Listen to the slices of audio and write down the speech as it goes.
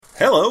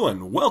Hello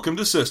and welcome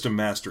to System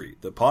Mastery,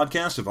 the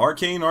podcast of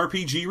Arcane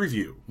RPG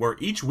Review, where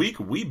each week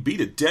we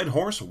beat a dead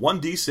horse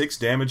 1d6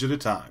 damage at a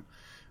time.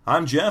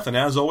 I'm Jeff, and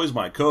as always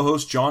my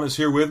co-host John is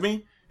here with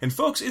me. And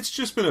folks, it's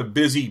just been a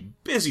busy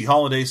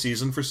holiday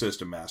season for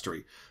System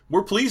Mastery.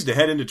 We're pleased to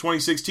head into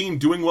 2016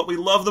 doing what we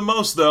love the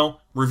most, though,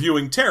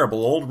 reviewing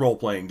terrible old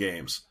role-playing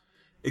games.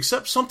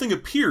 Except something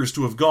appears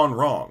to have gone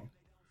wrong.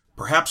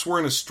 Perhaps we're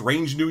in a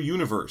strange new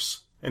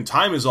universe, and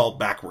time is all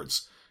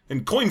backwards.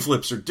 And coin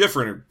flips are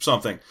different or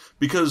something,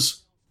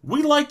 because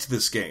we liked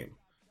this game.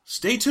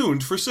 Stay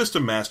tuned for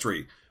System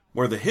Mastery,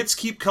 where the hits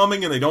keep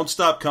coming and they don't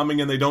stop coming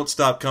and they don't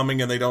stop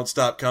coming and they don't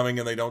stop coming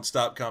and they don't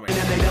stop coming.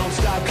 And they don't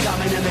stop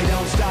coming and they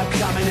don't stop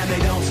coming and they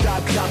don't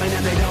stop coming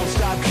and they don't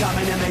stop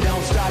coming and they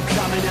don't stop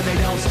coming and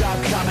they don't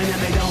stop coming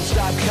and they don't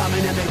stop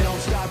coming and they don't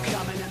stop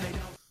coming and they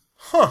don't.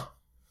 Huh.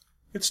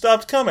 It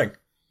stopped coming.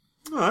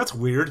 Oh, that's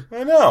weird.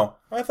 I know.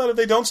 I thought if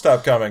they don't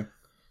stop coming.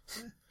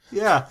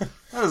 Yeah,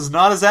 that is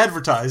not as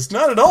advertised.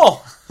 Not at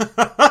all.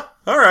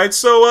 Alright,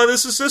 so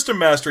this is System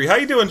Mastery. How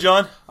you doing,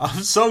 John?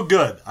 I'm so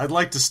good. I'd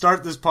like to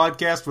start this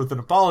podcast with an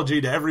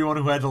apology to everyone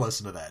who had to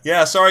listen to that.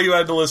 Yeah, sorry you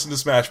had to listen to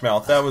Smash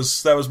Mouth. That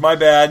was my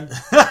bad.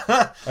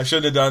 I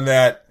shouldn't have done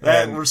that.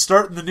 And we're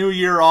starting the new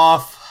year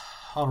off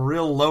on a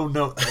real low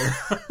note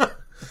there.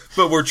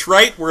 But we're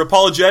trite, we're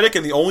apologetic,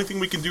 and the only thing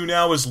we can do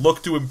now is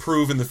look to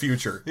improve in the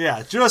future.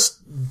 Yeah,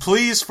 just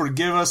please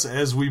forgive us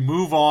as we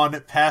move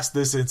on past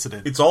this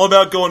incident. It's all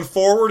about going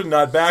forward and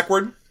not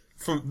backward.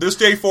 From this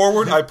day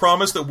forward, I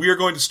promise that we are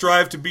going to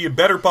strive to be a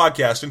better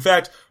podcast. In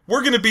fact,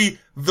 we're going to be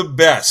the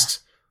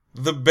best.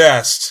 The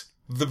best.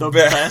 The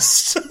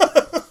best.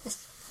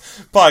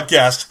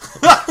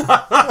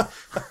 Podcast.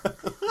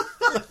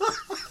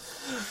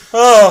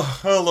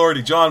 Oh,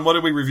 lordy. John, what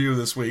did we review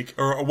this week?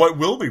 Or what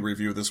will we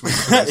review this week?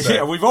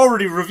 Yeah, we've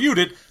already reviewed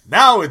it.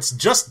 Now it's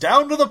just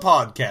down to the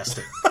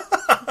podcasting.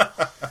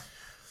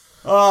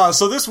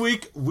 So this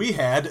week we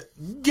had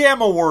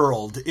Gamma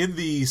World in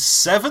the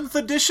 7th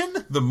edition?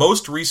 The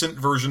most recent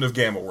version of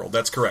Gamma World,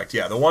 that's correct.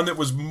 Yeah, the one that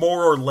was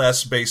more or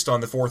less based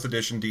on the 4th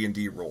edition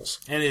D&D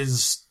rules. And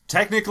is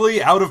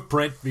technically out of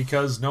print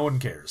because no one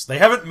cares. They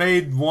haven't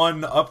made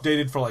one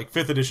updated for like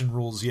 5th edition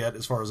rules yet,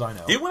 as far as I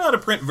know. It went out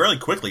of print very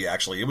quickly,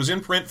 actually. It was in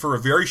print for a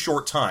very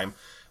short time.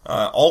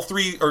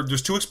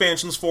 There's 2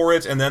 expansions for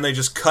it, and then they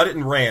just cut it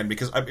and ran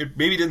because it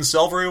maybe didn't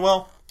sell very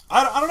well.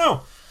 I don't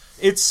know.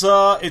 It's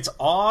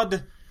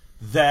odd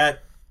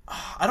that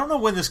I don't know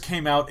when this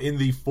came out in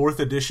the 4th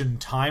edition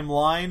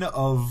timeline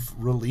of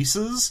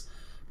releases,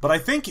 but I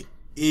think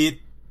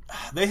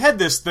they had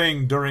this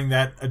thing during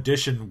that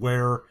edition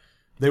where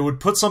they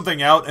would put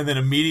something out and then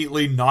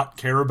immediately not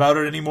care about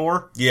it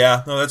anymore.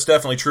 Yeah, no, that's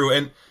definitely true.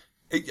 And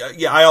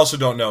yeah, I also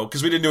don't know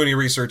because we didn't do any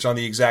research on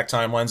the exact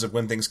timelines of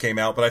when things came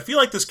out, but I feel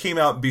like this came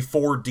out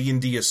before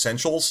D&D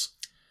Essentials.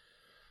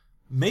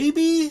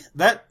 Maybe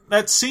that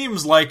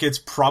seems like it's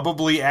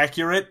probably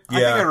accurate. Yeah.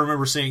 I think I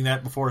remember seeing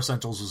that before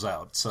Essentials was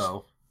out.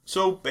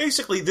 So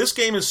basically, this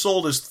game is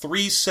sold as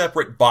 3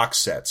 separate box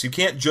sets. You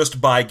can't just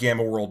buy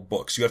Gamma World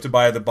books. You have to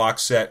buy the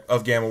box set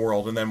of Gamma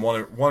World and then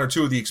one or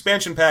 2 of the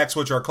expansion packs,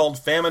 which are called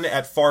Famine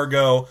at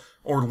Fargo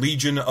or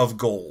Legion of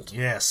Gold.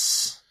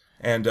 Yes.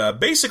 And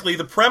basically,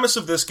 the premise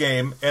of this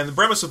game, and the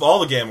premise of all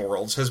the Gamma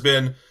Worlds, has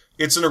been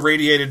it's an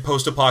irradiated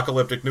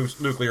post-apocalyptic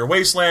nuclear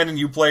wasteland, and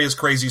you play as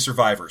crazy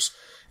survivors.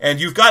 And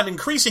you've gotten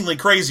increasingly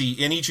crazy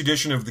in each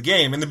edition of the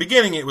game. In the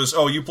beginning, it was,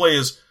 you play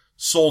as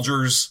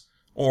soldiers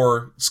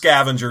or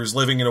scavengers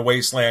living in a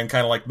wasteland,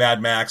 kind of like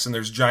Mad Max, and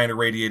there's giant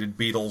irradiated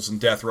beetles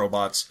and death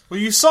robots. Well,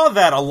 you saw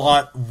that a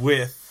lot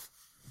with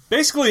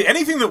basically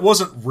anything that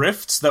wasn't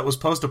Rifts that was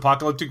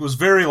post-apocalyptic was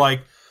very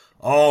like,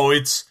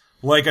 it's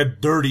like a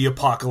dirty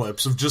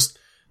apocalypse of just,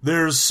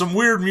 there's some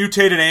weird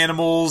mutated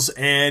animals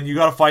and you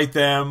gotta fight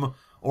them,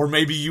 or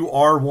maybe you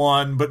are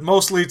one, but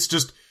mostly it's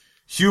just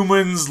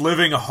humans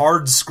living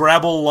hard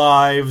Scrabble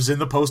lives in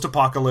the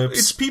post-apocalypse.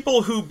 It's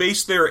people who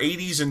base their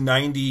 80s and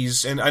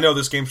 90s, and I know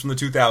this game's from the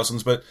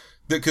 2000s, but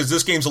because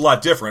this game's a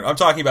lot different. I'm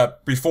talking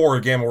about before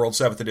Gamma World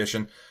 7th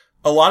edition.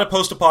 A lot of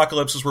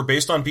post-apocalypses were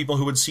based on people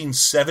who had seen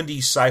 70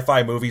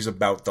 sci-fi movies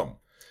about them.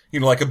 You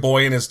know, like A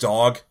Boy and His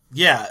Dog.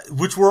 Yeah,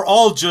 which were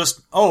all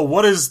just,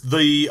 what is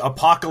the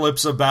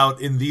apocalypse about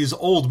in these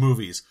old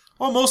movies?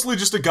 Well, mostly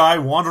just a guy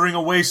wandering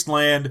a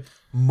wasteland,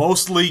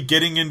 mostly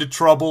getting into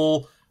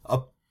trouble.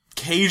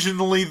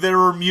 Occasionally there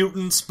are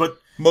mutants, but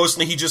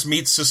mostly he just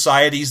meets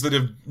societies that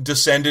have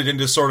descended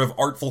into sort of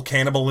artful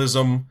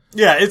cannibalism.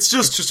 Yeah, it's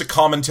just a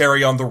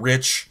commentary on the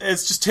rich.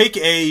 It's just take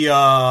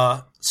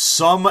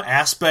some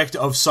aspect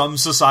of some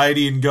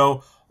society and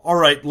go,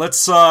 alright,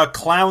 let's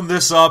clown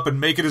this up and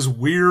make it as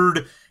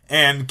weird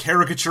and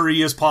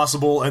caricature-y as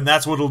possible, and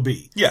that's what it'll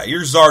be. Yeah,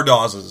 your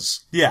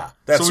Zardozes. Yeah.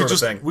 That sort of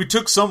thing. We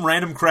took some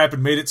random crap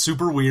and made it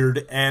super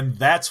weird, and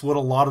that's what a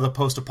lot of the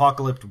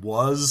post-apocalypse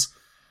was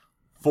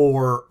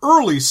for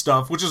early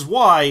stuff, which is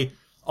why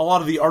a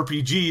lot of the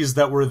RPGs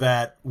that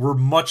were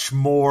much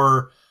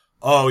more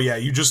oh yeah,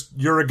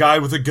 you're a guy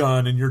with a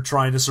gun and you're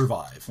trying to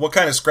survive. What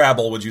kind of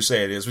Scrabble would you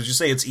say it is? Would you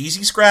say it's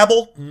easy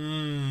Scrabble?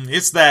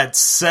 It's that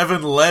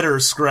 7-letter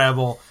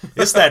Scrabble.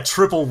 It's that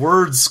triple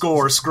word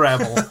score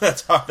Scrabble.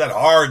 That's that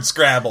hard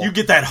Scrabble. You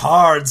get that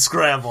hard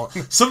Scrabble.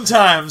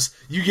 Sometimes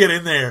you get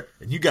in there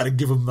and you got to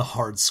give them the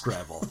hard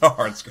Scrabble.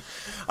 Hard Scrabble.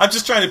 I'm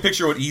just trying to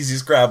picture what easy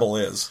Scrabble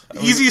is.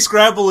 Easy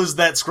Scrabble is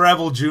that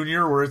Scrabble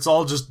Junior where it's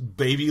all just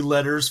baby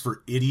letters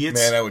for idiots.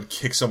 Man, I would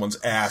kick someone's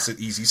ass at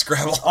easy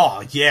Scrabble.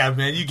 Oh, yeah,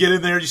 man. You get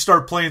in there, you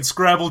start playing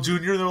Scrabble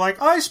Junior, and they're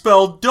like, I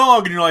spelled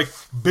dog. And you're like,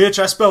 bitch,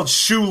 I spelled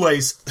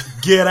shoelace.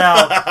 Get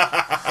out.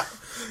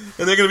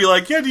 And they're going to be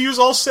like, you had to use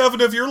all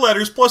 7 of your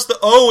letters plus the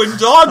O in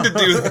dog to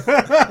do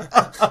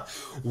that.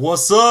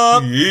 What's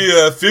up?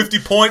 Yeah,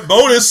 50-point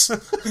bonus.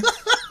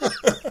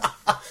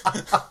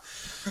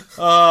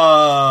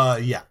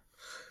 Yeah.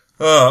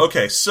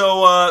 Okay,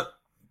 so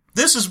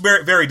this is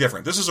very, very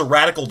different. This is a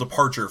radical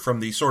departure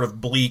from the sort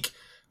of bleak,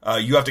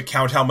 you have to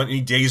count how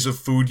many days of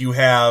food you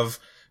have,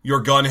 your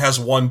gun has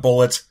 1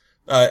 bullet,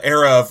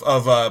 era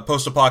of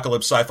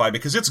post-apocalypse sci-fi,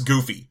 because it's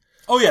goofy.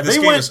 Oh yeah,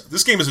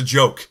 This game is a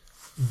joke.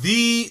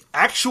 The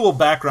actual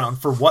background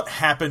for what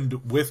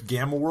happened with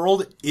Gamma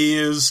World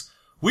is,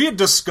 we had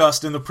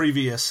discussed in the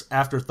previous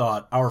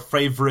Afterthought our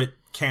favorite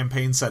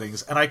campaign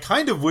settings, and I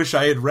kind of wish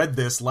I had read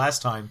this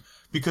last time,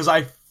 because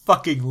I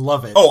fucking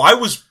love it. Oh,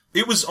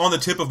 it was on the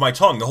tip of my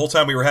tongue the whole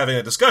time we were having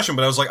a discussion,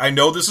 but I was like, I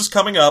know this is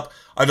coming up,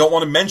 I don't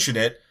want to mention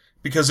it,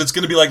 because it's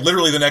going to be like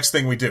literally the next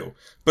thing we do.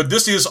 But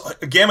this is,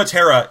 Gamma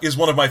Terra is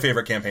one of my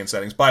favorite campaign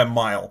settings, by a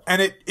mile.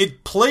 And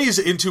it plays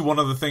into one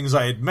of the things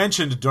I had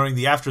mentioned during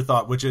the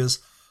Afterthought, which is,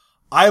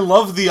 I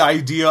love the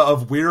idea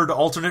of weird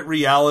alternate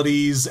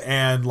realities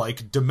and,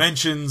 like,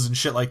 dimensions and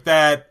shit like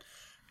that.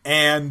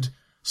 And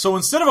so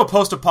instead of a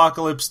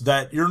post-apocalypse,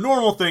 that your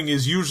normal thing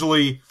is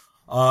usually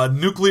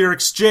nuclear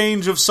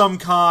exchange of some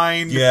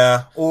kind.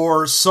 Yeah.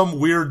 Or some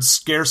weird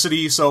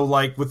scarcity. So,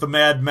 like, with the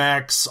Mad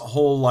Max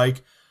whole,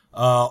 like,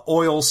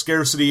 oil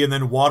scarcity and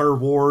then water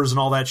wars and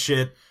all that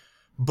shit.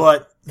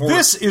 But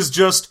this is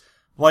just,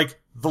 like,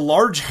 the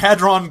Large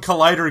Hadron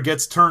Collider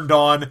gets turned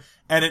on,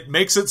 and it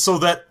makes it so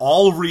that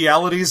all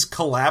realities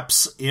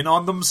collapse in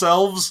on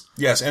themselves.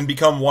 Yes, and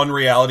become one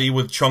reality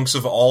with chunks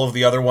of all of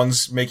the other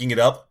ones making it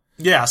up.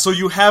 Yeah, so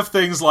you have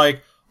things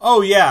like,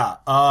 oh yeah,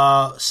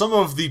 some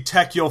of the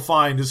tech you'll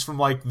find is from,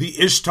 like, the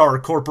Ishtar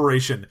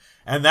Corporation,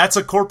 and that's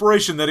a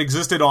corporation that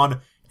existed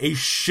on a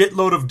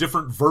shitload of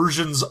different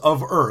versions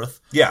of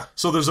Earth. Yeah.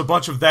 So there's a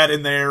bunch of that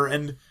in there,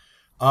 and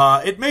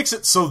it makes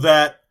it so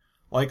that,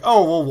 like,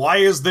 oh, well, why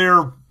is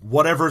there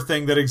whatever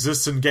thing that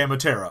exists in Gamma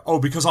Terra? Oh,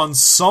 because on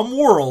some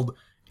world,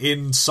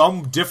 in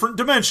some different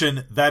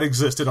dimension, that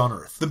existed on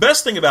Earth. The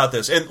best thing about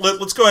this, and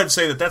let's go ahead and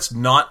say that that's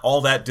not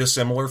all that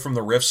dissimilar from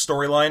the Rift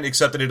storyline,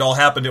 except that it all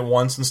happened at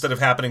once instead of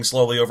happening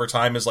slowly over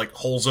time as, like,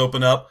 holes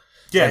open up.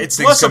 Yeah, it's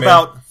less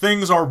about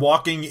things are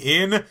walking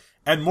in,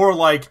 and more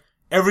like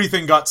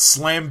everything got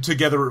slammed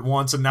together at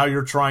once, and now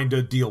you're trying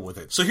to deal with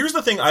it. So here's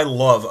the thing I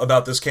love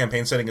about this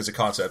campaign setting as a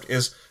concept,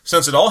 is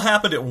since it all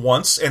happened at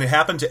once, and it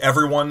happened to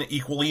everyone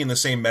equally in the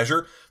same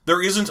measure,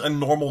 there isn't a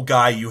normal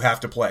guy you have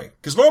to play.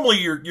 Because normally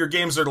your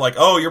games are like,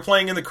 oh, you're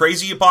playing in the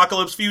crazy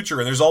apocalypse future,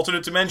 and there's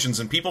alternate dimensions,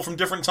 and people from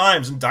different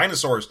times, and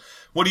dinosaurs.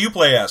 What do you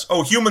play as?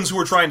 Oh, humans who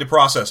are trying to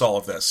process all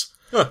of this.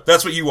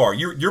 That's what you are.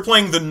 You're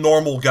playing the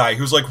normal guy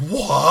who's like,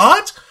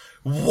 what?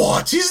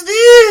 What is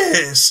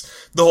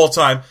this? The whole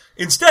time.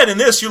 Instead, in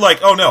this, you're like,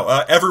 oh no,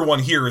 everyone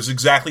here is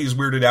exactly as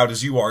weirded out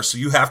as you are, so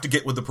you have to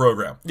get with the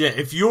program. Yeah,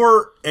 if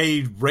you're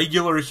a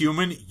regular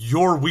human,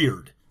 you're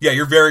weird. Yeah,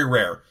 you're very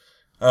rare.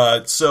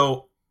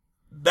 So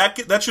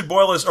that should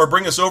boil us, or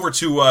bring us over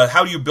to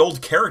how you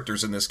build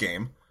characters in this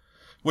game,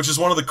 which is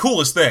one of the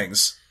coolest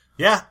things.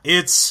 Yeah,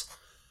 it's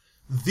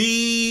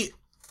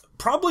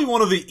probably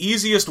one of the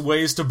easiest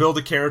ways to build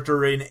a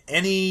character in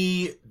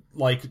any,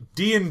 like,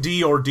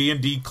 D&D or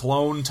D&D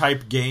clone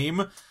type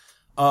game.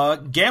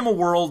 Gamma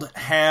World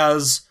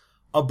has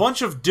a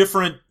bunch of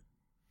different,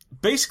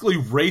 basically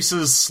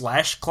races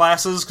 /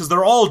 classes, because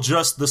they're all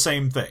just the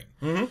same thing.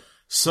 Mm-hmm.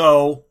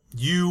 So,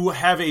 you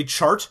have a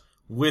chart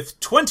with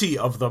 20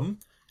 of them,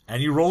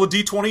 and you roll a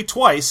d20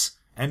 twice,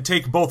 and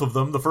take both of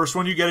them. The first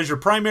one you get is your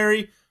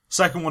primary,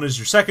 second one is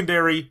your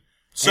secondary,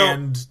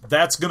 and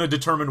that's going to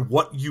determine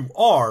what you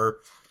are,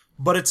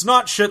 but it's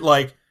not shit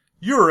like,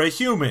 you're a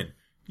human,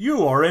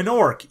 you are an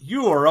orc,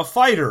 you are a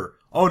fighter.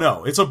 Oh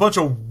no, it's a bunch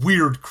of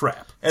weird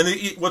crap. And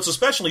what's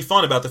especially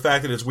fun about the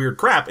fact that it's weird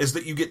crap is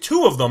that you get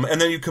 2 of them,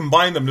 and then you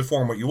combine them to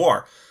form what you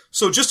are.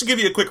 So just to give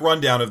you a quick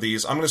rundown of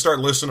these, I'm going to start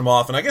listing them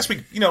off, and I guess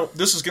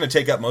this is going to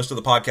take up most of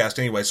the podcast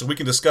anyway, so we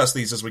can discuss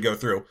these as we go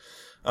through.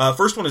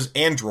 First one is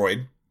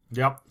Android.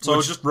 Yep. So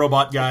it's just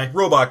robot guy.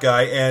 Robot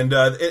guy, and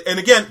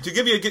again, to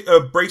give you a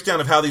breakdown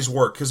of how these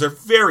work, because they're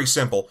very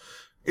simple.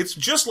 It's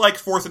just like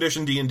 4th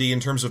edition D&D in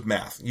terms of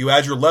math. You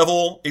add your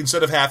level,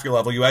 instead of half your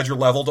level, you add your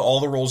level to all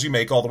the rolls you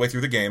make all the way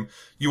through the game.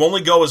 You only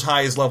go as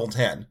high as level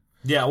 10.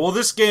 Yeah, well,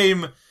 this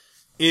game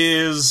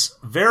is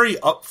very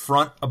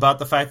upfront about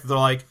the fact that they're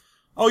like,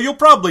 oh, you'll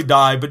probably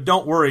die, but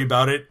don't worry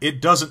about it.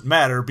 It doesn't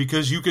matter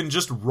because you can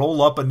just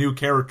roll up a new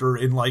character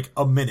in like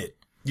a minute.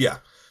 Yeah.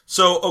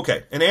 So,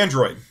 okay, an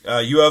android.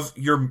 You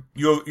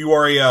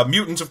are a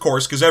mutant, of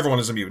course, because everyone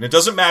is a mutant. It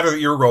doesn't matter that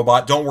you're a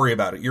robot. Don't worry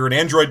about it. You're an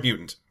android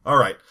mutant. All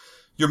right.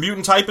 Your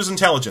mutant type is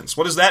intelligence.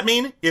 What does that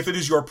mean? If it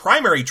is your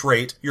primary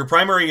trait, your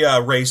primary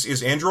race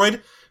is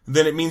android,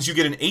 then it means you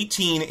get an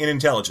 18 in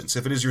intelligence.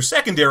 If it is your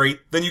secondary,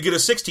 then you get a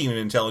 16 in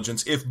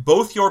intelligence. If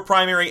both your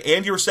primary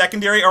and your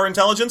secondary are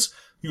intelligence,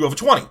 you have a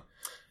 20.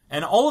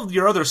 And all of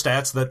your other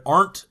stats that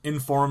aren't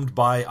informed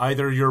by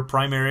either your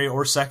primary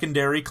or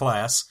secondary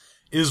class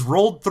is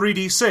rolled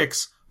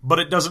 3d6, but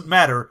it doesn't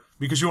matter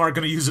because you aren't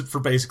going to use it for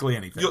basically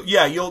anything.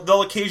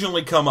 They'll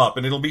occasionally come up,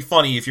 and it'll be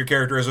funny if your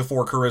character has a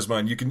 4 charisma,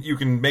 and you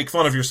can make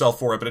fun of yourself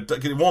for it,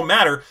 but it won't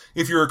matter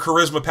if you're a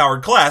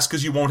charisma-powered class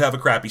because you won't have a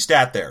crappy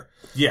stat there.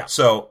 Yeah.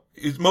 So,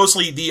 it's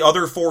mostly the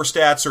other 4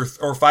 stats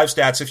or 5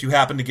 stats, if you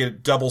happen to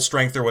get double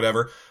strength or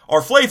whatever,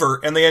 are flavor,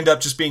 and they end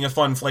up just being a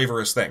fun,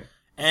 flavorous thing.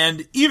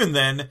 And even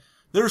then,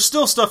 there's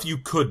still stuff you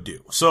could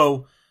do.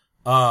 So,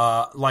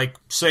 like,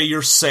 say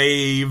your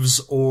saves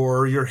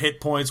or your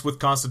hit points with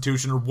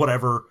Constitution or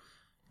whatever,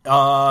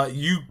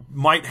 you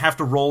might have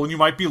to roll and you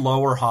might be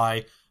low or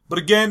high. But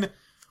again,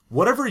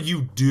 whatever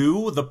you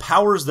do, the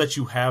powers that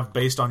you have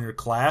based on your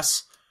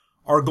class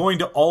are going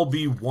to all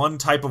be one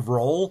type of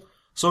roll.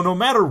 So no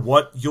matter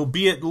what, you'll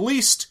be at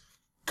least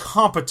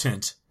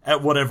competent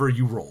at whatever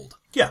you rolled.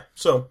 Yeah,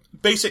 so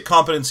basic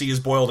competency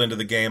is boiled into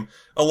the game,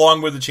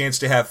 along with the chance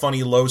to have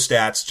funny low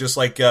stats, just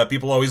like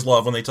people always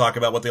love when they talk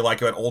about what they like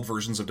about old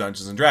versions of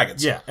Dungeons &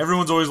 Dragons. Yeah,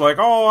 everyone's always like,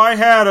 oh, I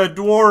had a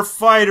dwarf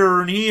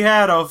fighter, and he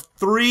had a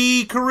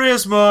 3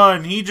 charisma,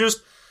 and he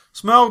just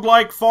smelled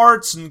like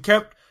farts and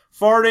kept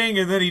farting,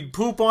 and then he'd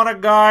poop on a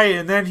guy,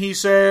 and then he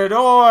said,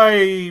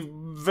 oy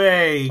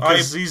vey,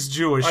 because he's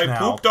Jewish now. I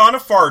pooped on a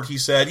fart, he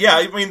said. Yeah,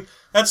 I mean...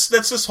 That's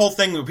this whole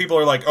thing that people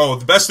are like, oh,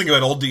 the best thing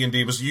about old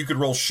D&D was you could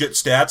roll shit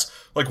stats.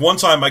 Like, one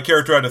time my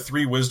character had a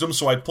 3 wisdom,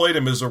 so I played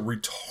him as a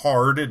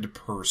retarded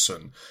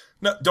person.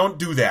 No, don't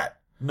do that.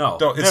 No,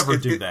 never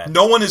do that.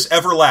 No one has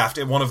ever laughed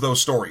at one of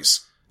those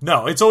stories.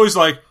 No, it's always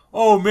like,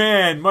 oh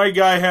man, my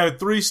guy had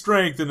 3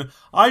 strength, and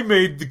I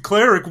made the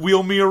cleric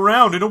wheel me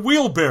around in a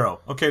wheelbarrow.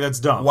 Okay, that's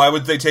dumb. Why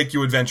would they take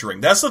you adventuring?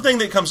 That's the thing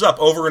that comes up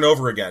over and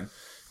over again,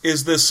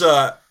 is this,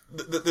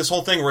 this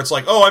whole thing where it's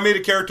like, oh, I made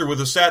a character with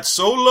a stat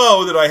so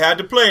low that I had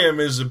to play him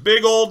as a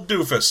big old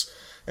doofus.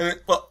 And,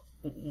 well,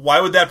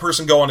 why would that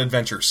person go on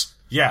adventures?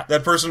 Yeah.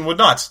 That person would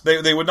not.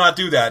 They would not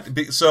do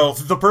that. So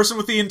the person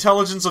with the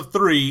intelligence of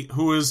 3,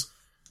 who is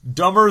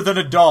dumber than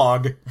a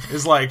dog,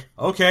 is like,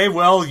 okay,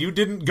 well, you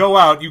didn't go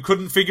out, you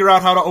couldn't figure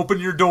out how to open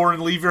your door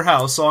and leave your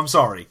house, so I'm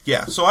sorry.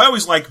 Yeah, so I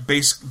always like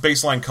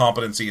baseline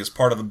competency as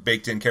part of the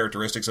baked-in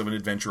characteristics of an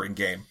adventuring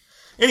game.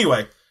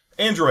 Anyway...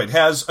 Android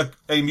has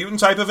a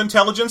mutant type of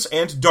intelligence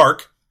and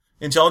dark.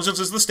 Intelligence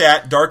is the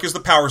stat, dark is the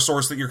power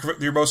source that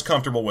you're most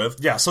comfortable with.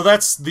 Yeah, so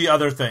that's the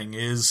other thing,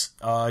 is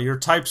your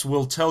types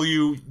will tell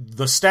you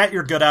the stat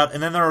you're good at,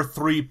 and then there are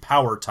 3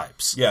 power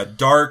types. Yeah,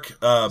 dark,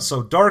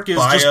 so dark is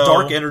bio, just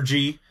dark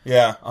energy.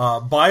 Yeah.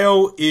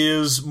 Bio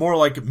is more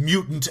like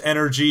mutant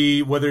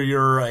energy, whether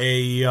you're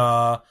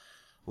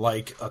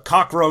like a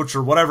cockroach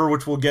or whatever,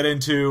 which we'll get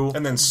into.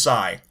 And then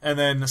psi. And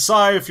then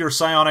psi, if you're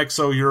psionic,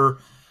 so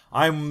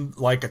I'm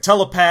like a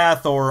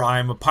telepath, or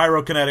I'm a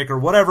pyrokinetic, or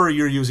whatever,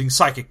 you're using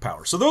psychic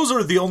power. So those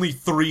are the only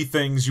 3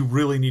 things you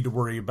really need to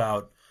worry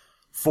about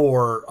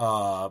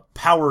for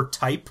power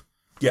type.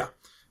 Yeah.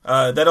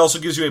 That also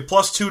gives you a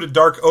 +2 to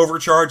dark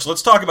overcharge.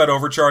 Let's talk about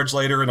overcharge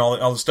later and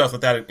all the stuff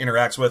that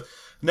interacts with.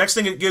 Next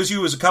thing it gives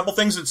you is a couple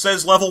things that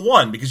says level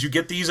 1, because you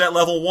get these at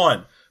level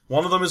 1.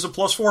 One of them is a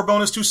 +4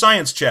 bonus to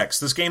science checks.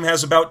 This game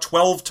has about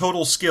 12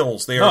 total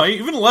skills. No,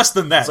 even less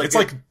than that. It's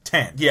like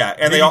 10. Yeah,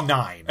 and maybe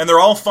 9. And they're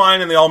all fine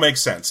and they all make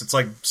sense. It's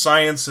like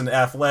science and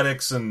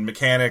athletics and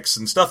mechanics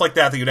and stuff like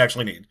that you'd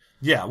actually need.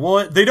 Yeah,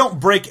 well, they don't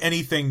break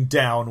anything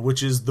down,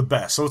 which is the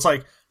best. So it's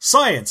like,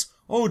 science.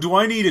 Oh, do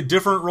I need a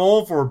different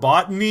role for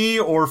botany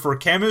or for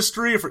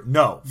chemistry?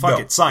 No,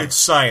 science. It's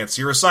science.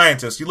 You're a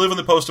scientist. You live in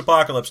the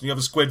post-apocalypse and you have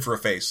a squid for a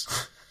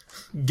face.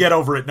 Get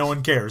over it. No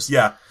one cares.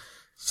 Yeah.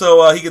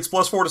 So he gets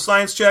 +4 to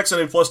science checks and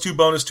a +2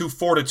 bonus to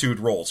fortitude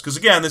rolls. Because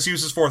again, this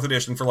uses 4th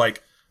edition for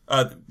like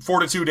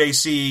fortitude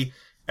AC,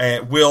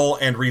 will,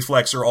 and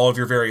reflex are all of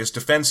your various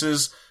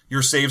defenses.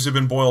 Your saves have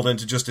been boiled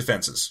into just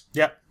defenses.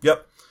 Yep.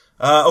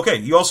 Okay,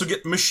 you also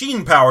get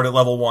machine powered at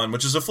level 1,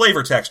 which is a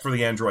flavor text for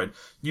the android.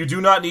 You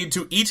do not need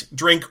to eat,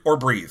 drink, or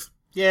breathe.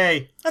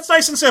 Yay. That's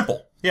nice and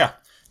simple. Yeah.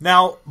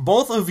 Now,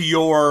 both of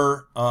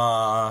your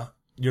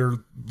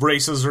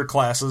races or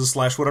classes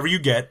 / whatever you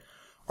get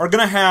are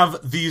going to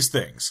have these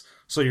things.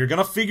 So you're going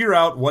to figure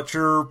out what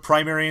your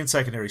primary and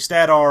secondary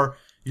stat are.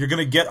 You're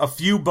going to get a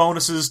few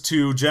bonuses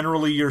to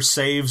generally your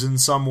saves in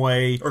some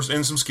way. Or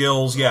in some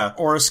skills, yeah.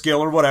 Or a skill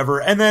or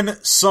whatever. And then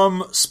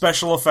some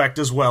special effect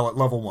as well at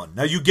level 1.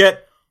 Now you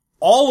get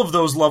all of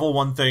those level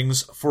 1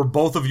 things for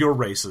both of your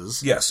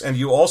races. Yes, and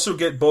you also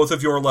get both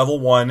of your level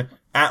 1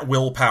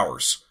 at-will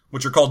powers,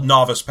 which are called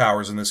novice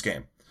powers in this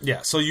game.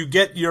 Yeah, so you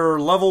get your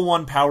level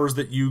 1 powers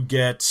that you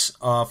get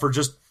for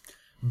just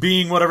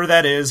being whatever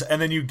that is,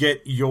 and then you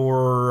get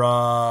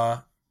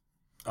your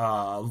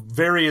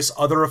various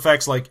other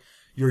effects like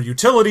your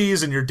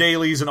utilities and your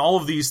dailies and all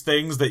of these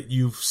things that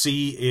you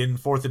see in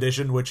 4th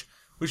edition, which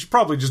we should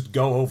probably just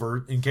go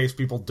over in case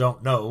people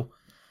don't know.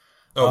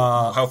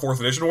 Oh, how 4th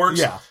edition works?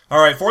 Yeah.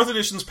 All right, 4th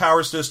edition's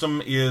power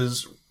system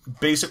is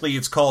basically,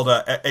 it's called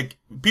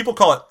people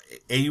call it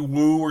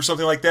AWU or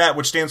something like that,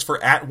 which stands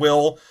for At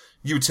Will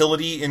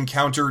Utility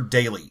Encounter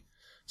Daily.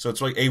 So it's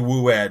like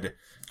AWUED.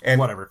 And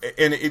whatever.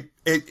 And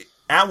it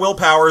at will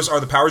powers are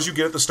the powers you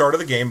get at the start of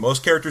the game.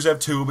 Most characters have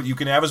 2, but you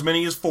can have as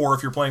many as 4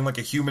 if you're playing like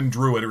a human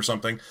druid or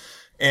something.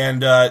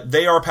 And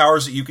they are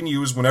powers that you can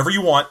use whenever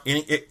you want.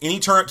 Any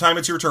time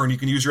it's your turn, you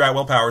can use your at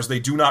will powers. They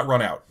do not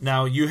run out.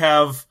 Now, you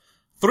have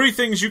 3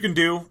 things you can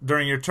do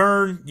during your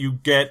turn. You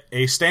get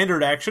a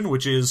standard action,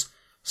 which is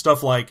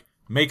stuff like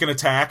make an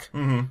attack,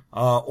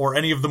 or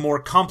any of the more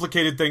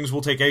complicated things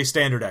will take a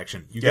standard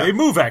action. You get a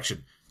move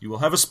action. You will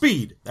have a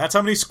speed. That's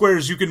how many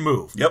squares you can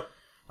move. Yep.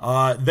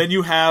 Then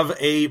you have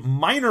a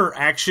minor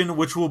action,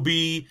 which will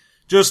be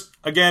just,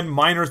 again,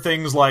 minor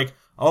things like,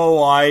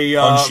 ready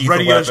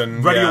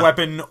a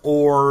weapon,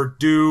 or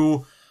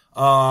do,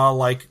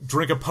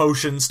 drink a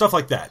potion, stuff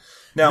like that.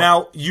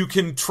 Now, you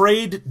can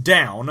trade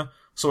down,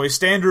 so a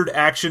standard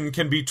action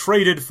can be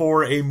traded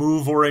for a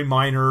move or a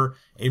minor.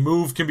 A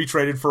move can be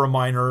traded for a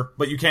minor,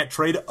 but you can't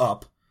trade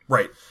up.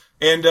 Right.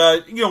 And,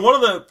 one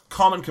of the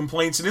common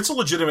complaints, and it's a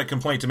legitimate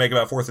complaint to make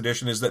about 4th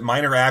edition, is that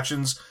minor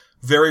actions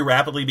very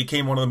rapidly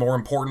became one of the more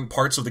important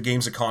parts of the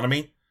game's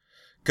economy.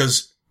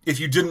 Because if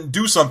you didn't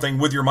do something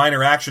with your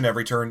minor action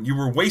every turn, you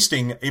were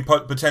wasting a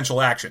potential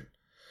action.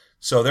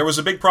 So there was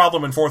a big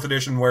problem in 4th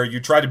edition where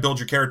you tried to build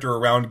your character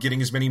around getting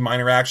as many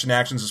minor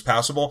actions as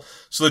possible,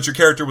 so that your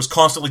character was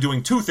constantly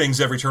doing 2 things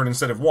every turn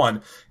instead of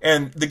 1.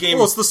 And the game...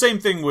 Well, it's the same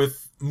thing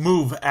with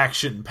move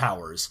action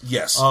powers.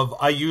 Yes.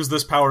 I use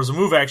this power as a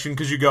move action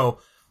because you go,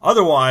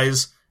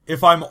 otherwise,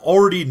 if I'm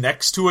already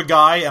next to a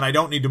guy and I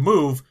don't need to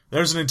move,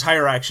 there's an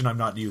entire action I'm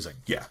not using.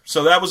 Yeah,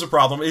 so that was a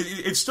problem.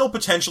 It still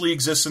potentially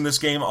exists in this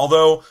game,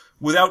 although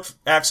without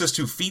access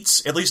to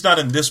feats, at least not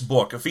in this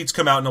book. Feats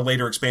come out in a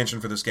later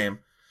expansion for this game.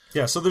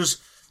 Yeah, so there's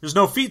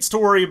no feats to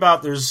worry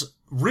about. There's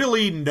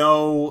really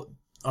no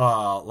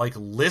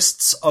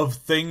lists of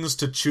things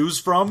to choose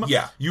from.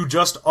 Yeah. You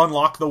just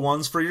unlock the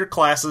ones for your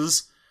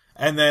classes,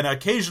 and then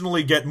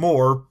occasionally get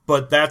more,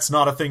 but that's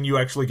not a thing you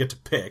actually get to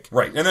pick.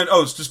 Right. And then,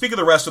 to speak of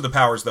the rest of the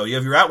powers, though, you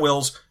have your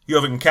at-wills, you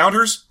have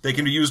encounters, they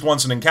can be used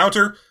once an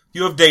encounter,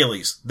 you have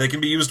dailies, they can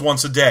be used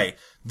once a day.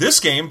 This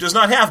game does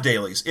not have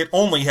dailies, it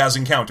only has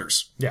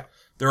encounters. Yeah.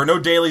 There are no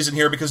dailies in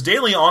here, because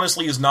daily,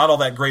 honestly, is not all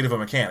that great of a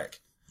mechanic.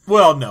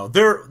 Well, no.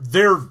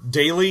 Their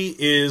daily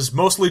is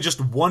mostly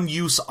just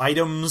one-use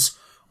items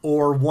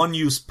or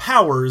one-use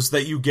powers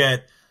that you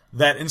get,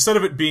 that instead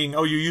of it being,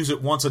 you use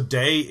it once a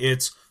day,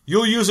 it's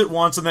you'll use it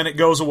once and then it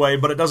goes away,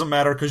 but it doesn't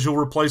matter because you'll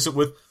replace it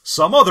with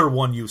some other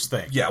one-use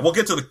thing. Yeah, we'll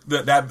get to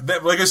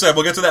that. Like I said,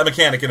 we'll get to that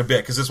mechanic in a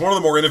bit because it's one of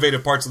the more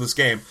innovative parts of this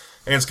game,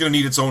 and it's going to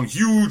need its own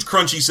huge,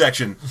 crunchy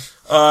section.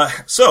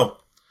 So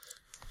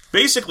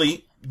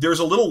basically, there's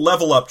a little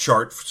level up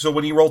chart. So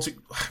when you roll to,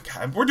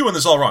 God, we're doing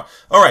this all wrong.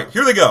 All right,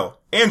 here they go.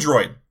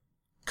 Android,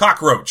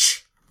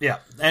 cockroach. Yeah,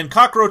 and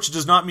cockroach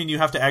does not mean you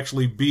have to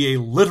actually be a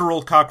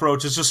literal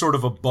cockroach. It's just sort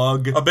of a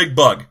bug. A big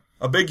bug.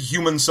 A big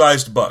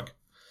human-sized bug.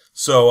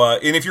 So,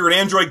 and if you're an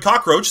android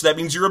cockroach, that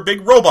means you're a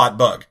big robot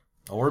bug.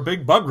 Or a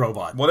big bug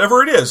robot.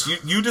 Whatever it is.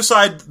 You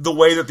decide the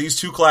way that these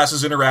 2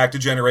 classes interact to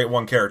generate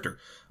one character.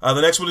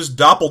 The next one is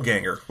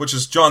doppelganger, which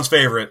is John's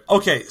favorite.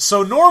 Okay,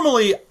 so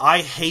normally I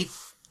hate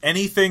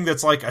anything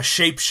that's like a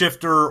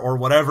shapeshifter or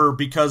whatever,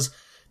 because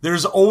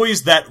there's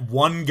always that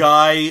one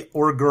guy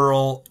or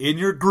girl in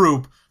your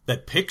group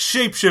that picks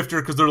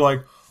shapeshifter because they're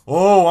like,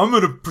 I'm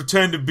gonna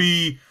pretend to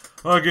be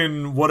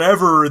fucking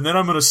whatever, and then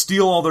I'm gonna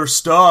steal all their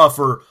stuff,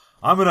 or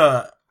I'm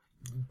gonna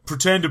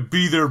pretend to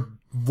be their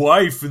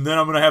wife, and then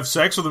I'm gonna have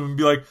sex with them and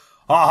be like,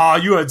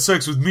 you had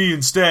sex with me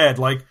instead.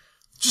 Like,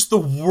 just the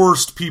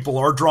worst people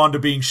are drawn to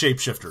being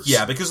shapeshifters.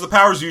 Yeah, because the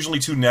power's usually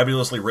too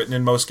nebulously written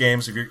in most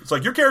games. It's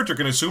like, your character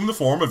can assume the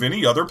form of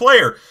any other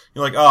player.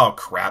 You're like, oh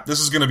crap, this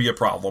is gonna be a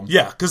problem.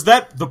 Yeah, because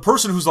the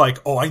person who's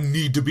like, I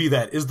need to be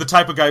that, is the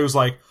type of guy who's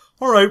like,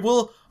 alright,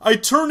 well, I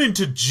turn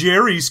into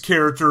Jerry's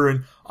character,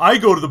 and I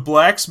go to the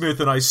blacksmith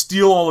and I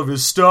steal all of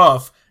his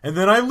stuff, and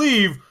then I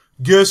leave.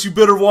 Guess you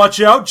better watch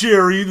out,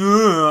 Jerry.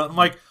 I'm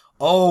like,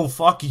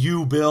 fuck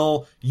you,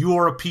 Bill. You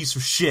are a piece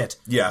of shit.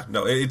 Yeah,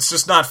 no, it's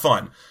just not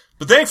fun.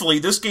 But thankfully,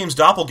 this game's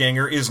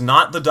doppelganger is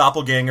not the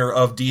doppelganger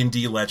of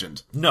D&D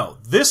Legend. No,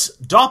 this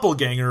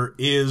doppelganger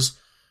is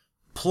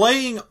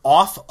playing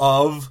off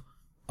of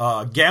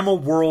Gamma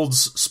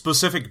World's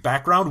specific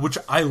background, which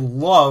I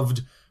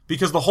loved,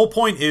 because the whole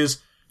point is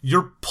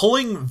you're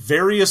pulling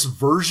various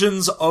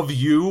versions of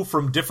you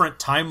from different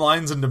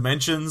timelines and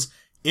dimensions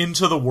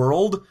into the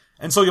world,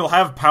 and so you'll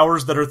have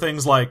powers that are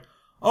things like,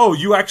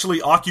 you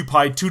actually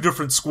occupy 2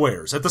 different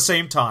squares at the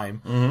same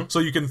time, so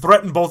you can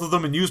threaten both of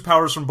them and use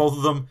powers from both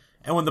of them,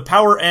 and when the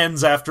power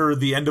ends after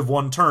the end of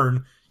one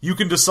turn, you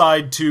can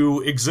decide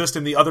to exist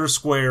in the other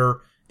square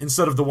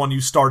instead of the one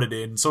you started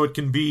in, so it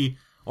can be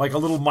like a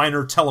little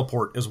minor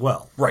teleport as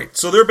well. Right.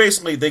 So they're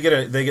basically, they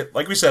get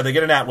like we said, they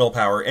get an at-will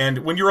power, and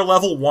when you're a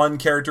level 1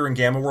 character in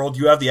Gamma World,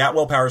 you have the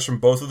at-will powers from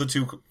both of the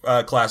two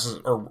classes,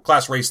 or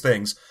class race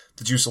things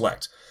that you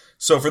select.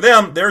 So for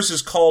them, theirs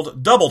is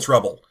called Double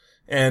Trouble,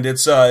 and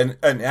it's an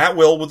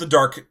at-will with the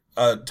dark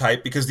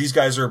type, because these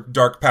guys are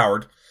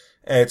dark-powered.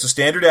 It's a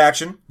standard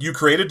action. You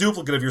create a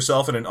duplicate of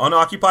yourself in an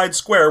unoccupied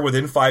square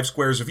within 5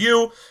 squares of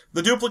you.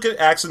 The duplicate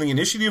acts in the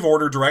initiative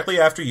order directly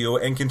after you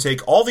and can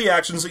take all the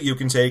actions that you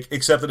can take,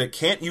 except that it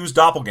can't use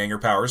doppelganger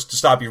powers to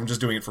stop you from just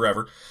doing it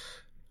forever.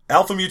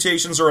 Alpha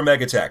mutations or a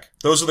megatech.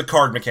 Those are the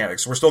card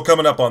mechanics. We're still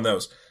coming up on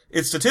those.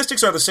 Its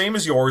statistics are the same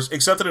as yours,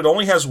 except that it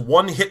only has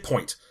 1 hit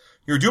point.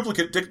 Your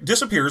duplicate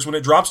disappears when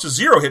it drops to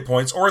 0 hit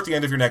points or at the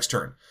end of your next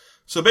turn.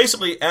 So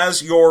basically,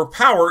 as your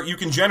power, you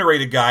can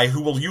generate a guy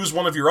who will use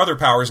one of your other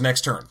powers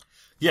next turn.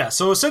 Yeah,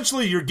 so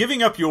essentially you're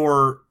giving up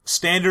your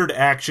standard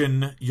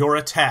action, your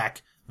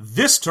attack,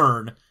 this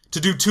turn, to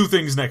do 2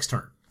 things next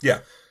turn. Yeah.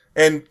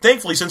 And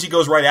thankfully, since he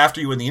goes right after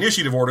you in the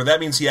initiative order,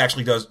 that means he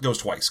actually goes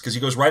twice, because he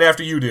goes right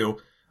after you do.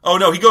 Oh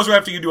no, he goes right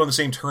after you do on the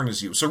same turn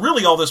as you. So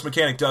really all this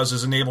mechanic does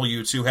is enable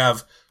you to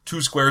have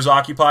 2 squares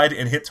occupied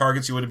and hit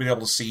targets you would have been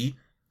able to see.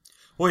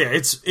 Well, yeah,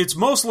 it's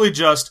mostly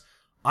just,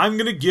 I'm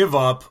gonna give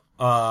up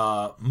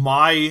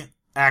my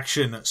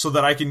action so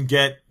that I can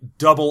get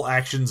double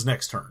actions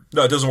next turn.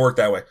 No, it doesn't work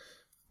that way.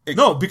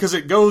 No, because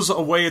it goes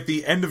away at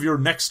the end of your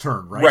next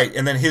turn, right? Right,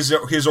 and then his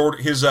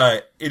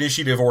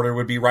initiative order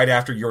would be right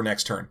after your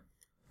next turn.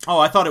 Oh,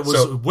 I thought it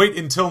was wait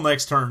until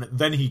next turn,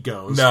 then he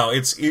goes. No,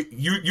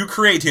 you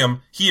create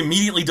him, he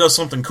immediately does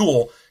something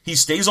cool, he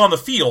stays on the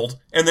field,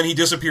 and then he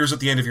disappears at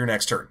the end of your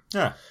next turn.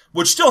 Yeah.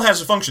 Which still has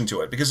a function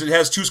to it, because it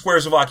has 2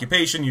 squares of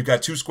occupation, you've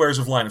got 2 squares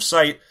of line of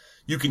sight,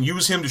 you can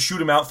use him to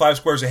shoot him out 5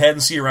 squares ahead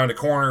and see around a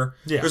corner.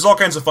 Yeah. There's all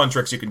kinds of fun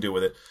tricks you can do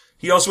with it.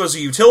 He also has a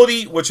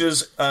utility, which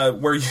is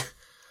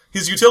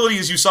his utility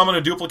is you summon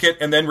a duplicate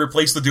and then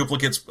replace the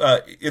duplicates,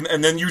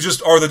 and then you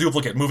just are the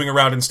duplicate moving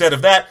around. Instead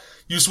of that,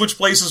 you switch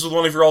places with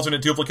one of your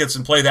alternate duplicates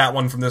and play that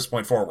one from this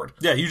point forward.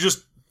 Yeah,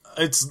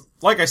 it's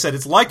like I said,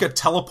 it's like a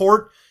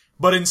teleport,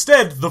 but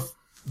instead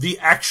the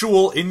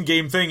actual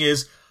in-game thing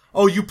is,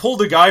 oh, you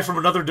pulled a guy from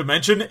another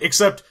dimension,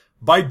 except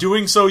by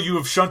doing so, you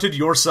have shunted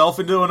yourself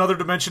into another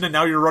dimension, and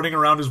now you're running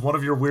around as one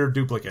of your weird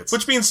duplicates.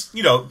 Which means,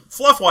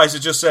 fluff-wise, it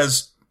just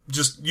says,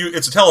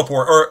 it's a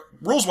teleport, or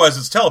rules-wise,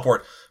 it's a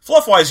teleport.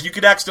 Fluff-wise, you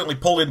could accidentally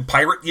pull in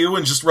Pirate You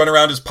and just run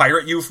around as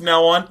Pirate You from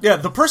now on. Yeah,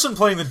 the person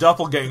playing the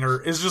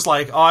doppelganger is just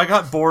like, oh, I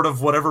got bored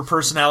of whatever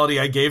personality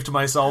I gave to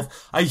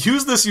myself. I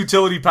use this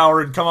utility power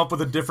and come up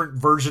with a different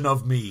version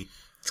of me.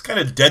 It's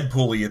kind of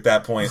Deadpool-y at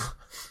that point.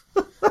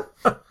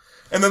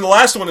 And then the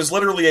last one is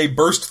literally a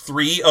burst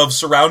 3 of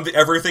surround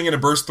everything in a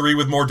burst 3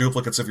 with more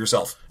duplicates of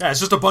yourself. Yeah, it's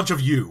just a bunch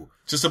of you.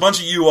 Just a bunch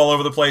of you all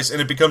over the place,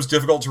 and it becomes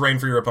difficult terrain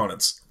for your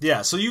opponents.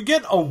 Yeah, so you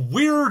get a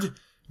weird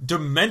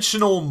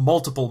dimensional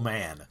multiple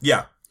man.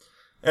 Yeah.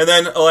 And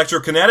then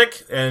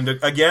electrokinetic, and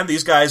again,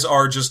 these guys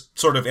are just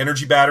sort of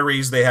energy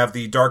batteries. They have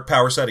the dark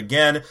power set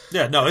again.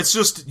 Yeah, no, it's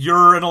just,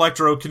 you're an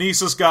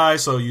electrokinesis guy,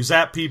 so you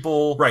zap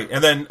people. Right,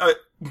 and then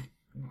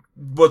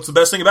what's the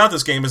best thing about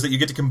this game is that you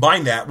get to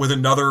combine that with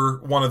another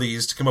one of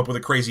these to come up with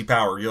a crazy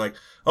power. You're like,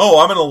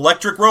 oh, I'm an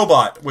electric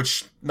robot,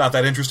 which, not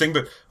that interesting,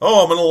 but,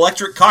 oh, I'm an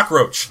electric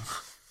cockroach.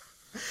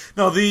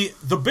 No,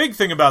 the big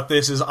thing about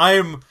this is I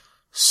am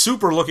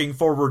super looking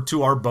forward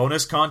to our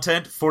bonus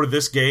content for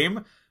this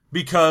game,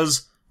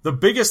 because the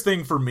biggest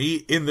thing for me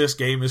in this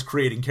game is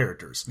creating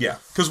characters. Yeah.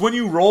 Because when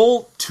you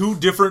roll 2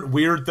 different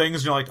weird things,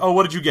 and you're like, oh,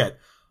 what did you get?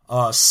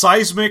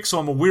 Seismic, so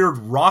I'm a weird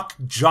rock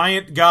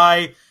giant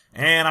guy,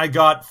 and I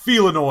got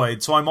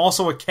Felinoid, so I'm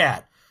also a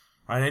cat.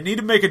 Alright, I need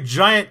to make a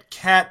giant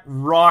cat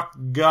rock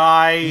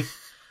guy.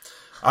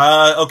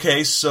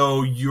 Okay,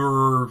 so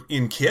you're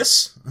in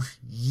Kiss?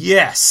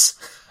 Yes.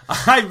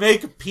 I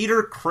make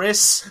Peter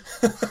Criss.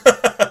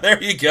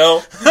 There you go.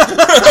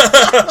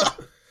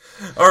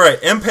 Alright,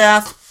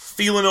 empath,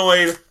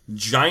 Felinoid,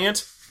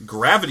 giant,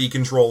 gravity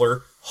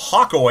controller,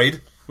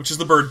 Hawkoid, which is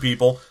the bird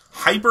people,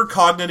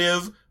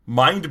 hypercognitive,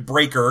 mind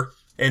breaker,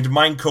 and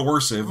mind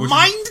coercive.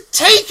 Mind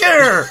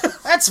taker!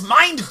 That's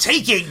mind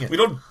taking! We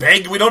don't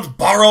beg, we don't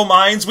borrow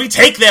minds, we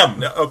take them!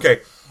 No,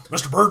 okay.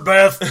 Mr.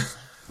 Birdbath.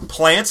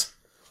 Plant,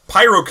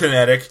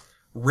 pyrokinetic,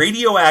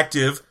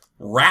 radioactive,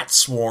 rat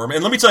swarm.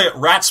 And let me tell you,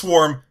 rat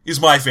swarm is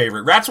my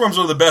favorite. Rat swarm's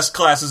one of the best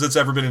classes that's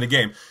ever been in a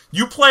game.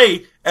 You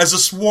play as a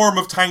swarm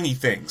of tiny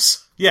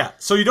things. Yeah,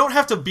 so you don't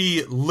have to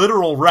be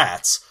literal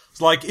rats.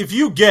 Like, if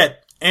you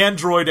get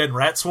Android and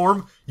Rat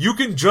Swarm, you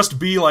can just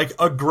be like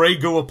a Grey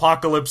Goo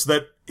apocalypse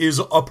that is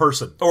a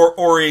person.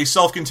 Or a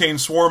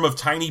self-contained swarm of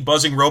tiny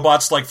buzzing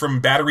robots like from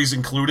Batteries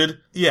Included.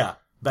 Yeah.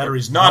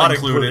 Batteries not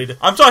included.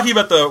 I'm talking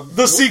about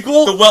the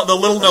sequel? The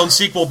little-known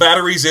sequel,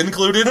 Batteries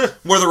Included,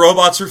 where the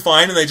robots are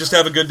fine and they just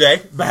have a good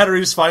day.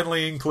 Batteries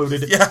finally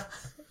included. Yeah.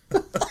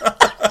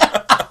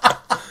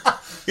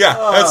 Yeah,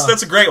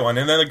 that's a great one.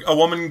 And then a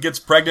woman gets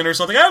pregnant or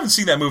something. I haven't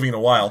seen that movie in a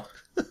while.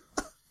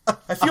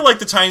 I feel like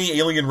the tiny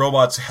alien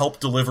robots help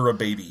deliver a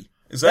baby.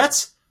 Is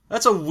that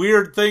That's a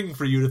weird thing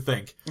for you to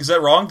think. is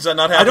that wrong? Does that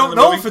not happen? I don't in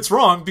the know movie? if it's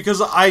wrong,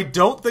 because I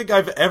don't think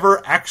I've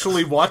ever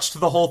actually watched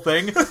the whole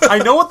thing. I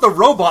know what the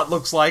robot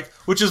looks like,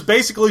 which is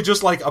basically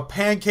just like a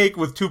pancake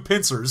with two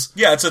pincers.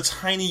 Yeah, it's a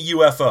tiny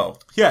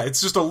UFO. Yeah, it's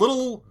just a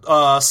little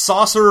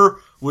saucer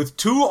with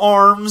two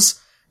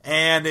arms,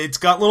 and it's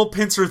got little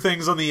pincer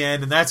things on the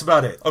end, and that's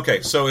about it.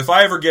 Okay, so if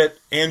I ever get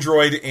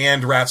Android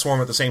and Rat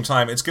Swarm at the same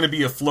time, it's going to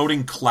be a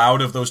floating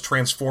cloud of those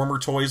Transformer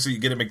toys that you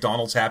get at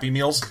McDonald's Happy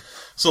Meals.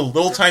 So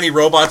little tiny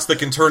robots that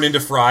can turn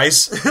into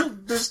fries.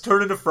 Just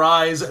turn into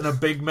fries and a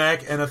Big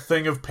Mac and a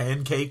thing of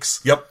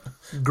pancakes. Yep.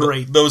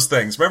 Great. Those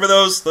things. Remember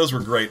those? Those were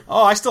great.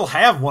 Oh, I still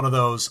have one of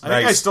those. I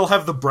think Nice. I still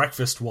have the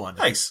breakfast one.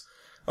 Nice.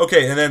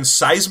 Okay, and then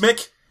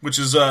Seismic, which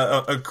is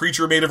a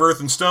creature made of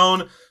earth and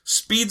stone,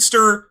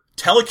 Speedster,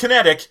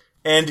 Telekinetic,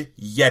 and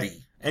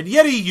Yeti. And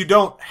Yeti, you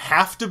don't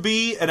have to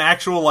be an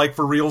actual, like,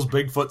 for reals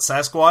Bigfoot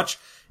Sasquatch.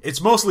 It's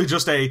mostly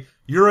just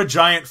you're a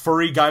giant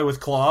furry guy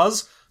with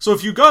claws. So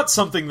if you got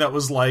something that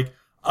was like,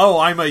 oh,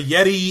 I'm a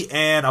Yeti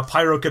and a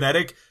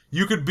pyrokinetic,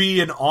 you could be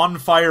an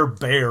on-fire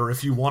bear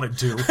if you wanted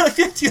to.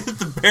 The idea that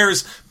the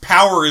bear's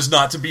power is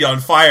not to be on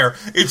fire.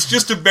 It's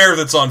just a bear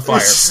that's on fire.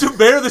 It's just a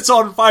bear that's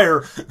on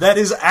fire that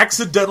is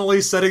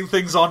accidentally setting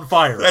things on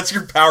fire. That's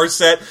your power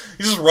set.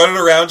 You're just running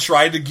around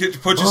trying to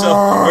put yourself...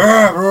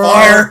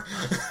 fire!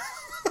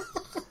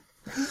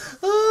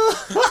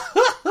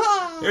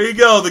 There you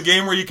go, the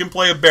game where you can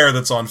play a bear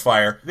that's on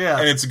fire. Yeah.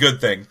 And it's a good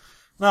thing.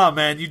 No,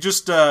 man, you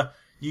just,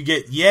 you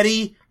get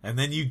Yeti, and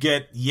then you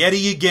get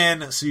Yeti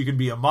again, so you can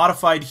be a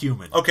modified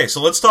human. Okay,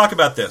 so let's talk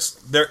about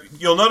this.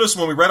 You'll notice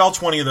when we read all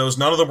 20 of those,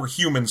 none of them were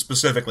humans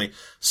specifically.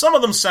 Some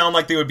of them sound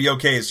like they would be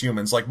okay as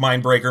humans, like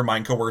Mindbreaker,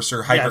 Mind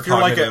Coercer, Yeah, if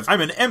you're like Hypercognitive. I'm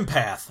an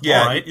empath,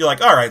 Yeah, alright? you're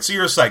like, alright, so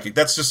you're a psychic.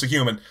 That's just a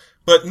human.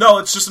 But no,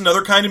 it's just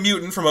another kind of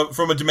mutant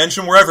from a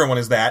dimension where everyone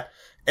is that.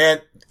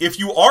 And if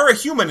you are a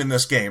human in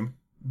this game,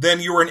 then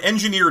you're an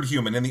engineered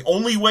human. And the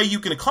only way you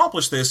can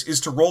accomplish this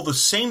is to roll the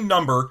same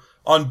number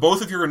on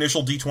both of your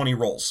initial D20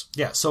 rolls.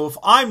 Yeah, so if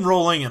I'm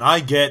rolling and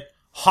I get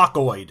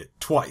Hawkoid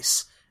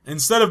twice,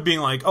 instead of being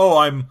like, oh,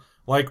 I'm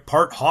like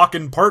part hawk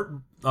and part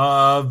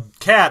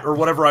cat or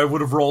whatever I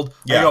would have rolled,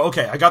 Yeah. I go,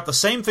 okay, I got the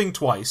same thing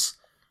twice.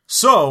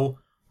 So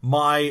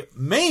my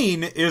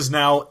main is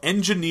now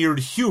engineered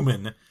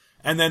human,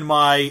 and then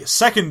my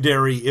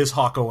secondary is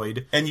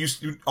Hawkoid. And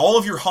all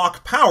of your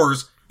hawk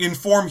powers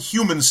inform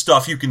human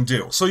stuff you can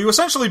do. So you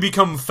essentially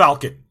become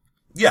Falcon.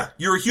 Yeah,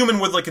 you're a human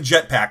with like a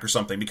jetpack or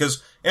something,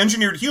 because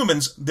engineered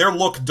humans, their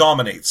look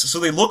dominates. So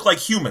they look like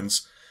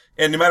humans,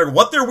 and no matter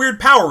what their weird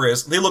power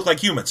is, they look like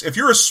humans. If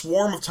you're a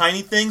swarm of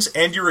tiny things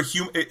and you're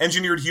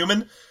engineered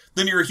human,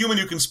 then you're a human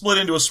who can split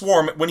into a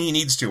swarm when he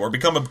needs to, or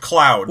become a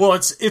cloud. Well,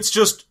 it's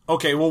just,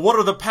 okay, well, what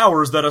are the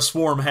powers that a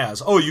swarm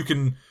has? Oh, you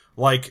can,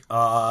 like,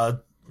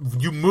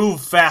 you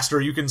move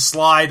faster, you can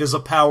slide as a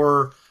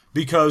power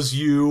because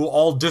you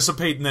all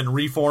dissipate and then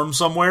reform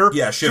somewhere.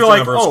 Yeah, shift You're the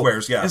number of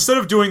squares, yeah. Instead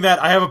of doing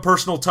that, I have a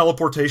personal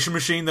teleportation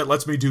machine that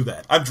lets me do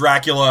that. I'm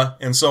Dracula,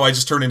 and so I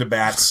just turn into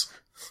bats.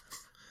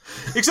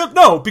 Except,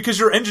 no, because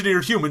you're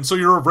engineered human, so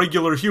you're a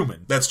regular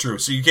human. That's true.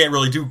 So you can't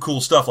really do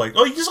cool stuff like,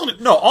 oh, you just want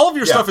to... No, all of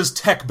your stuff is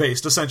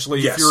tech-based,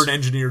 essentially, Yes. if you're an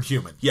engineered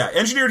human. Yeah,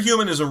 engineered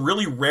human is a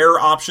really rare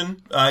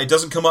option. It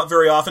doesn't come up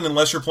very often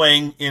unless you're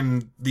playing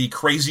in the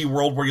crazy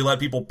world where you let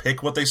people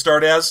pick what they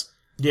start as.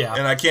 Yeah.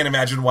 And I can't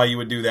imagine why you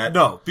would do that.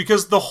 No,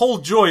 because the whole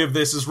joy of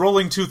this is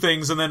rolling two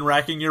things and then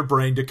racking your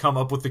brain to come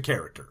up with the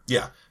character.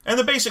 Yeah. And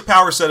the basic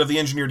power set of the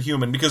engineered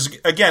human, because,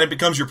 again, it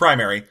becomes your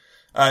primary.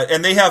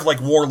 And they have, like,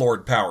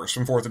 warlord powers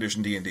from 4th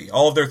edition D&D.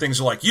 All of their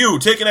things are like, you,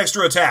 take an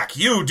extra attack.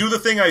 You, do the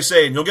thing I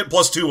say, and you'll get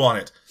 +2 on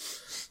it.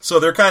 So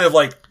they're kind of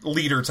like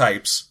leader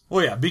types.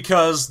 Well, yeah,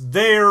 because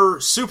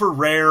they're super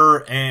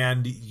rare,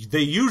 and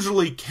they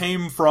usually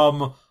came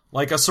from,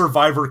 like, a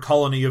survivor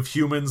colony of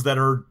humans that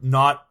are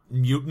not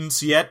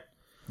mutants yet,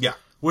 Yeah.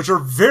 which are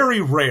very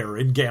rare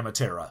in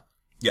Gammatera.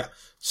 Yeah.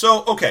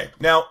 So, okay.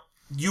 Now,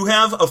 you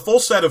have a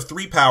full set of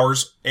 3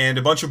 powers and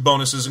a bunch of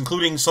bonuses,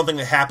 including something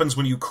that happens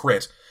when you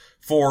crit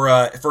for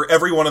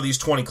every one of these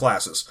 20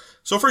 classes.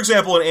 So, for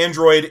example, an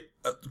android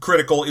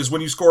critical is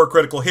when you score a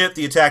critical hit,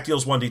 the attack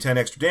deals 1d10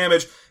 extra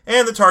damage,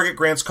 and the target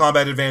grants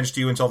combat advantage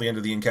to you until the end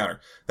of the encounter.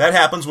 That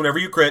happens whenever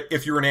you crit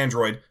if you're an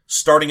android,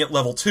 starting at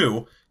level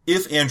 2,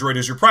 if android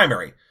is your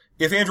primary.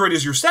 If android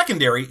is your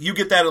secondary, you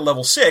get that at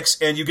level 6,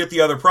 and you get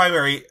the other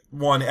primary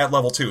one at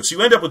level 2. So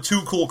you end up with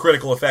 2 cool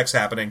critical effects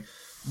happening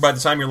by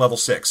the time you're level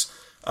 6.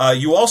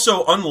 You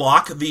also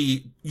unlock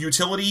the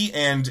utility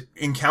and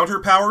encounter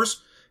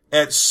powers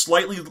at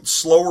slightly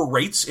slower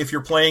rates if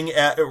you're playing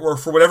at, or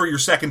for whatever your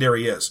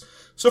secondary is.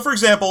 So for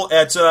example,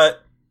 at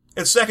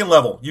second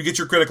level, you get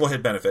your critical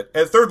hit benefit.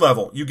 At third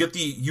level, you get the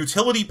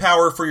utility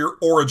power for your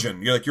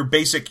origin,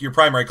 your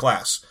primary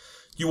class.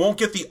 You won't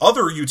get the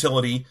other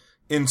utility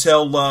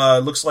until,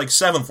 looks like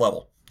 7th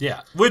level.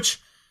 Yeah, which,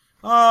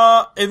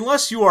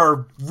 unless you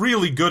are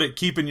really good at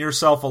keeping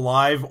yourself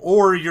alive,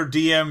 or your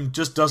DM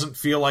just doesn't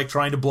feel like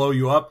trying to blow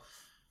you up,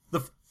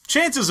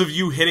 chances of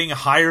you hitting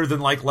higher than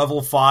like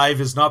level 5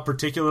 is not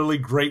particularly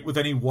great with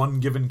any one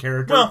given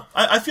character. Well,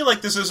 I feel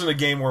like this isn't a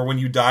game where when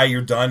you die,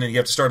 you're done and you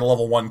have to start a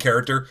level 1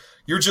 character.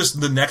 You're just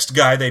the next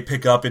guy they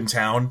pick up in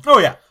town. Oh,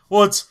 yeah.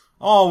 Well, it's,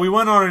 we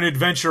went on an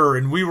adventure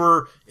and we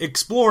were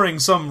exploring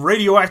some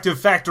radioactive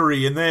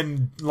factory and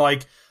then,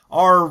 like,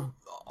 our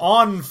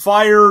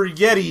on-fire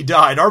Yeti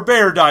died. Our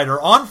bear died. Our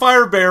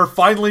on-fire bear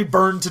finally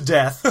burned to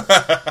death.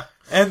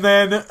 And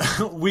then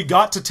we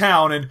got to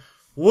town and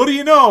what do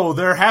you know?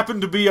 There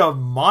happened to be a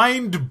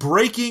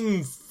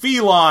mind-breaking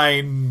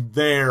feline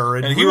there.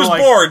 And he was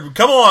bored.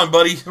 Come on,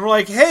 buddy. And we're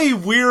like, hey,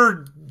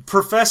 weird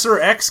Professor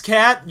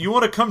X-Cat, you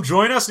want to come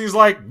join us? And he's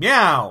like,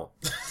 meow.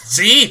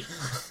 See?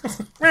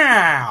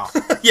 Meow.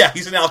 Yeah,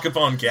 he's an Al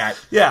Capone cat.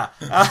 Yeah.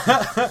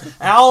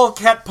 Al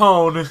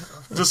Capone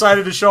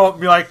decided to show up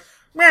and be like,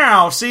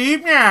 meow, see?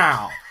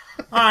 Meow.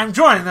 I'm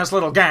joining this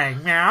little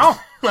gang. Meow.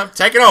 I'm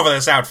taking over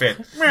this outfit.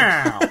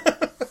 Meow.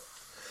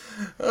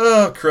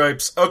 Oh,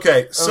 cripes.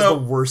 Okay, That was the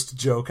worst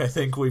joke I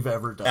think we've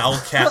ever done. Al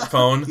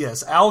Capone.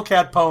 Yes, Al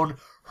Capone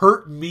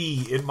hurt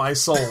me in my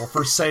soul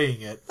for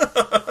saying it.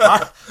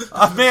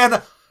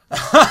 Man,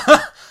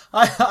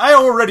 I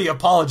already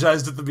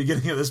apologized at the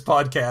beginning of this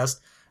podcast,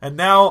 and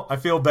now I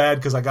feel bad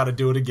because I got to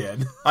do it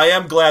again. I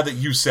am glad that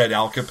you said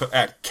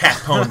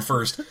Capone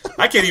first.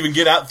 I can't even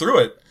get out through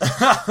it.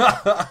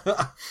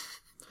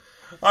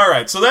 All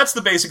right, so that's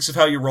the basics of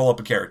how you roll up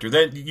a character.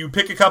 Then you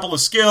pick a couple of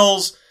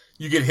skills,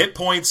 you get hit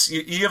points,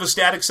 you have a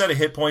static set of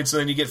hit points, and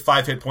then you get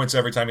 5 hit points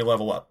every time you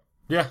level up.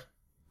 Yeah.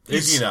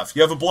 Easy enough.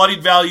 You have a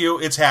bloodied value,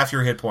 it's half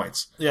your hit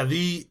points. Yeah,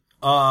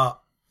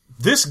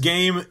 this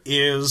game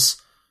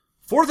is...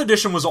 4th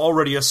edition was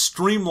already a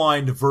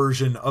streamlined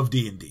version of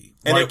D&D.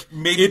 And like, it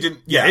maybe didn't...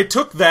 Yeah, it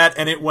took that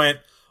and it went,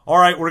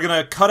 alright, we're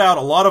going to cut out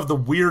a lot of the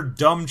weird,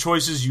 dumb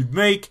choices you'd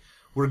make.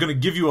 We're going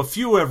to give you a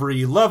few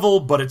every level,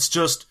 but it's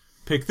just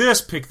pick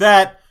this, pick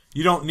that.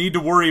 You don't need to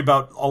worry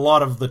about a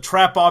lot of the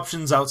trap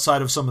options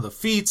outside of some of the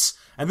feats.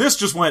 And this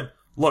just went,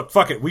 look,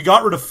 fuck it, we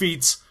got rid of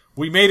feats.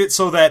 We made it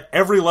so that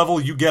every level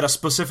you get a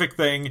specific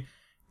thing,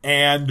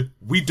 and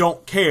we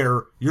don't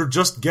care. You're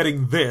just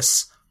getting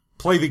this.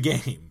 Play the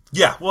game.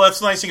 Yeah, well, that's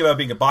the nice thing about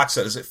being a box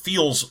set, is it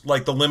feels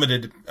like the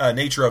limited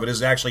nature of it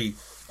is actually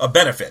a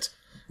benefit.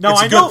 Now,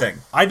 it's a good thing.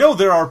 I know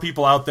there are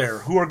people out there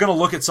who are going to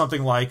look at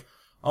something like,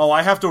 oh,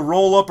 I have to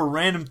roll up a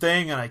random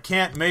thing, and I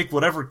can't make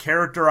whatever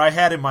character I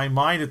had in my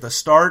mind at the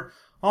start.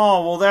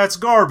 Oh, well, that's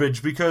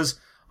garbage, because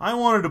I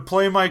wanted to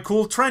play my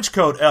cool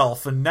trenchcoat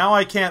elf, and now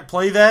I can't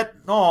play that?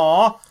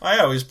 Aw. I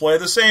always play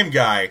the same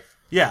guy.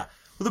 Yeah.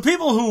 But the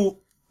people who,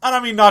 and I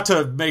mean not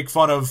to make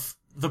fun of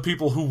the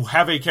people who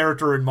have a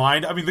character in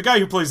mind, I mean the guy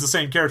who plays the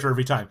same character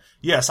every time,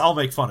 yes, I'll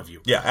make fun of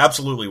you. Yeah,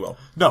 absolutely will.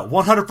 No,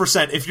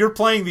 100%. If you're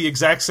playing the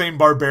exact same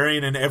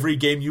barbarian in every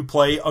game you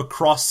play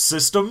across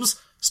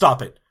systems,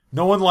 stop it.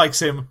 No one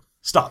likes him.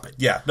 Stop it.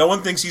 Yeah, no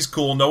one thinks he's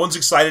cool. No one's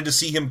excited to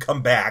see him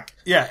come back.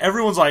 Yeah,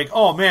 everyone's like,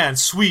 oh man,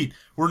 sweet.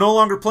 We're no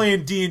longer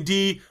playing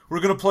D&D.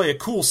 We're going to play a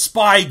cool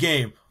spy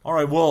game. All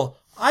right, well,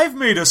 I've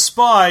made a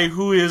spy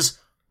who is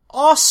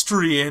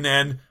Austrian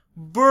and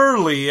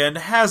burly and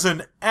has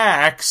an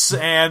axe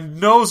and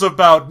knows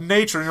about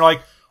nature. And you're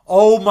like,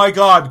 oh my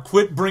god,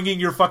 quit bringing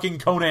your fucking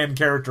Conan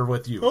character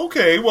with you.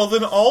 Okay, well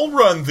then I'll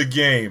run the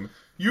game.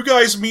 You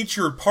guys meet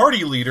your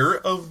party leader,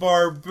 a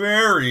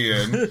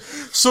barbarian.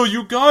 So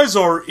you guys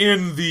are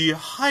in the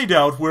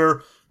hideout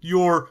where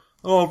your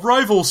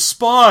rival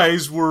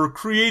spies were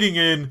creating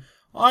an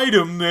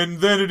item and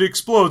then it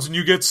explodes and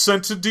you get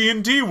sent to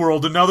D&D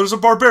world and now there's a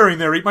barbarian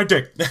there. Eat my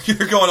dick.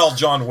 You're going all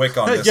John Wick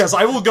on this. Yes,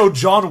 I will go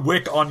John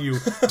Wick on you.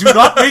 Do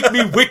not make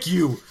me wick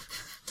you.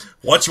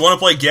 What, you want to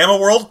play Gamma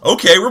World?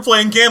 Okay, we're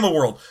playing Gamma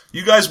World.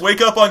 You guys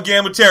wake up on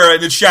Gamma Terra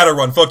and it's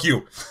Shadowrun. Fuck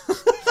you.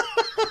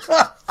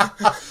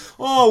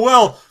 Oh,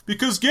 well,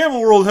 because Gamma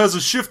World has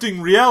a shifting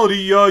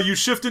reality, you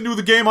shift into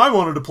the game I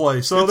wanted to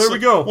play, so there we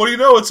go. What do you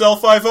know? It's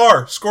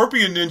L5R.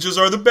 Scorpion ninjas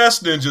are the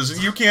best ninjas,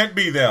 and you can't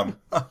be them.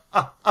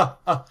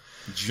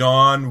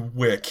 John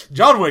Wick.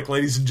 John Wick,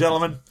 ladies and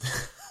gentlemen.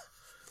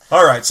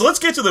 Alright, so let's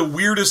get to the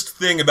weirdest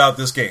thing about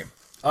this game.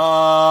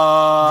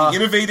 The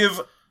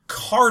innovative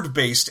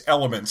card-based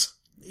element.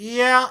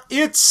 Yeah,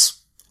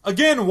 it's,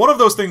 again, one of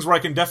those things where I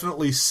can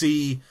definitely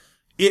see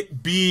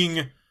it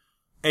being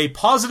a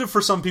positive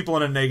for some people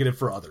and a negative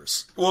for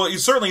others. Well, it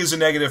certainly is a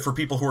negative for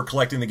people who are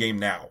collecting the game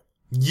now.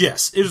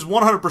 Yes, it is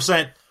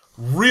 100%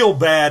 real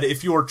bad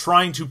if you are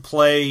trying to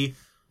play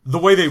the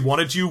way they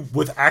wanted you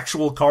with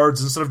actual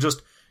cards instead of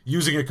just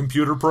using a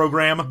computer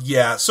program.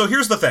 Yeah, so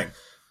here's the thing.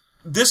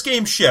 This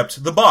game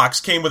shipped, the box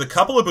came with a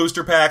couple of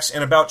booster packs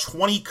and about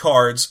 20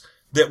 cards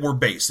that were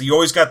base. You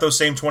always got those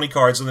same 20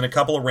 cards and then a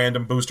couple of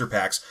random booster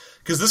packs.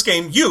 Because this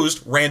game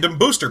used random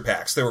booster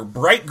packs. They were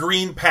bright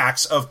green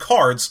packs of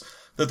cards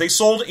that they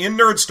sold in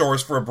nerd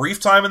stores for a brief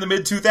time in the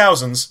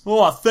mid-2000s.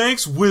 Oh,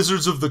 thanks,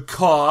 Wizards of the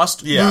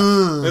Coast.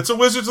 Yeah, it's a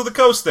Wizards of the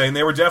Coast thing.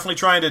 They were definitely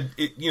trying to,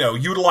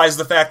 utilize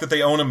the fact that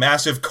they own a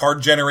massive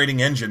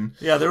card-generating engine.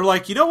 Yeah, they're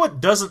like, you know what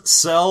doesn't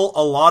sell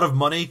a lot of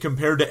money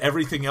compared to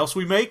everything else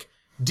we make?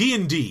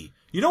 D&D.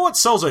 You know what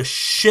sells a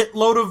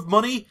shitload of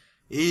money?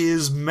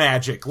 is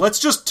magic. Let's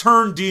just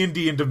turn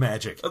D&D into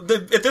magic. At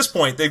this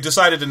point, they've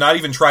decided to not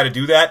even try to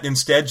do that.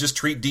 Instead, just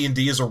treat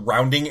D&D as a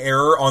rounding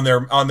error on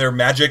their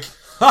magic,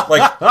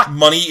 like,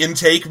 money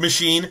intake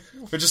machine.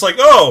 They're just like,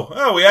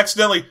 we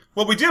accidentally...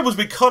 What we did was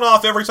we cut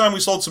off every time we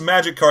sold some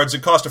magic cards.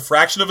 It cost a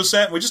fraction of a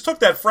cent. We just took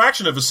that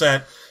fraction of a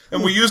cent,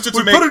 and we used it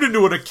to put it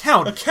into an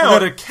account. And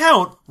that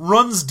account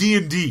runs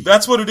D&D.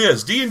 That's what it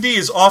is. D&D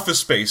is Office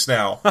Space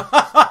now.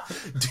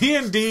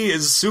 D&D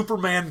is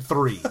Superman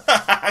 3.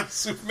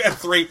 Superman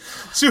 3.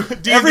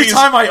 Every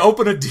time I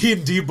open a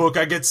D&D book,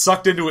 I get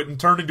sucked into it and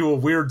turn into a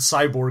weird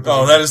cyborg.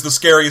 Oh, that is the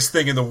scariest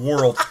thing in the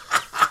world.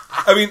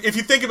 I mean, if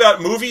you think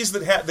about movies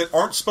that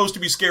aren't supposed to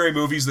be scary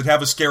movies that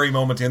have a scary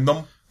moment in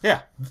them.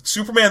 Yeah.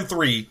 Superman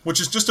 3, which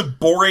is just a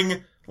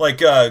boring,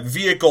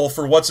 vehicle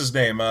for what's his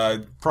name?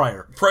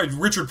 Pryor.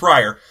 Richard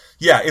Pryor.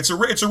 Yeah, it's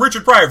a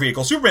Richard Pryor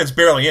vehicle. Superman's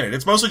barely in it.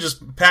 It's mostly just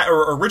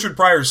Richard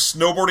Pryor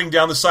snowboarding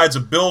down the sides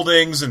of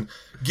buildings and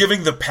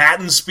giving the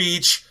Patton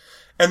speech.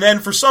 And then,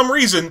 for some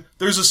reason,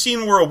 there's a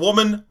scene where a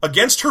woman,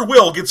 against her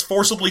will, gets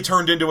forcibly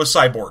turned into a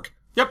cyborg.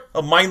 Yep.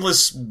 A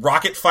mindless,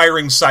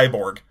 rocket-firing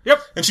cyborg. Yep.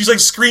 And she's,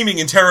 screaming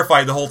and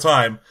terrified the whole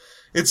time.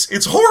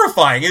 It's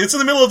horrifying, and it's in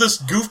the middle of this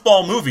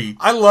goofball movie.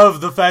 I love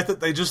the fact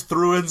that they just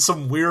threw in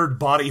some weird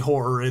body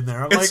horror in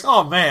there. I'm like,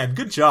 oh man,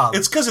 good job.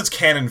 It's because it's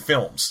canon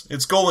films.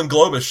 It's Golden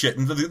Globus shit,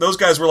 and those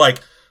guys were like,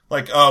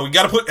 we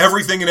gotta put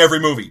everything in every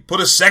movie.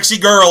 Put a sexy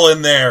girl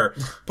in there.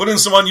 Put in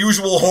some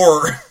unusual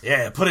horror.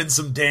 Yeah, put in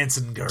some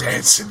dancing girls.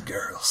 Dancing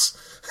girls.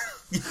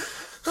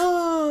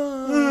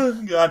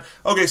 Oh, God.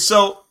 Okay,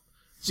 so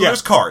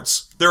there's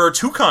cards. There are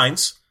two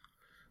kinds.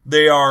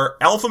 They are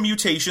Alpha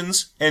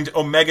Mutations and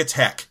Omega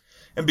Tech.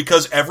 And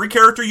because every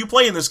character you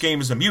play in this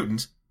game is a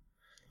mutant,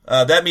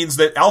 that means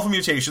that Alpha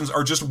Mutations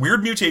are just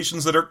weird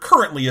mutations that are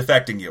currently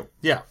affecting you.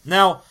 Yeah.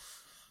 Now,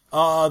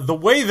 the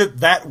way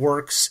that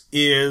works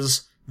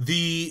is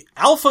the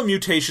Alpha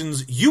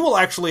Mutations, you will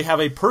actually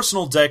have a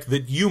personal deck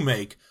that you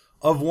make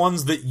of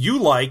ones that you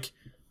like,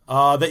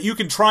 that you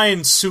can try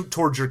and suit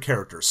towards your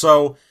character.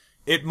 So,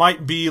 it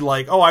might be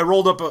like, I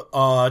rolled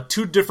up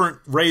two different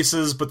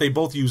races, but they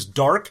both use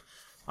dark.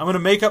 I'm going to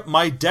make up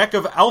my deck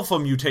of Alpha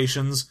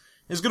Mutations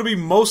is going to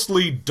be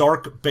mostly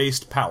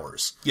dark-based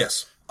powers.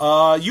 Yes.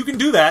 You can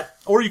do that,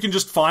 or you can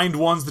just find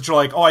ones that you're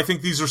like, I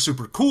think these are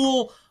super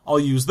cool, I'll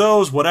use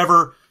those,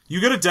 whatever. You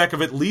get a deck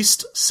of at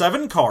least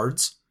 7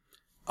 cards,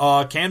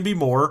 can be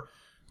more.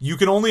 You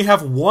can only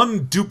have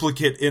one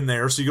duplicate in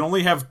there, so you can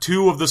only have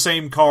 2 of the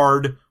same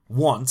card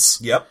once.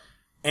 Yep.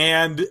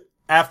 And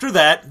after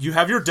that, you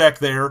have your deck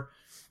there,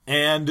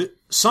 and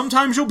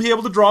sometimes you'll be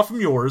able to draw from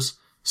yours,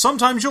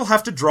 sometimes you'll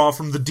have to draw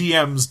from the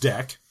DM's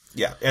deck.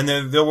 Yeah, and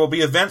then there will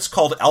be events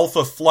called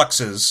Alpha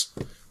Fluxes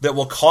that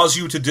will cause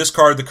you to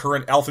discard the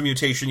current Alpha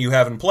Mutation you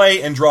have in play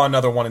and draw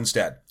another one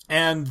instead.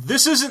 And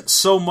this isn't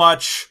so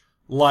much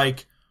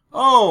like,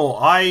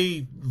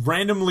 I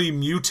randomly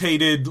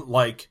mutated,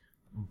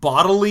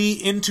 bodily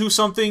into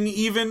something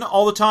even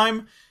all the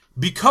time.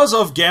 Because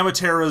of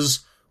Gammatera's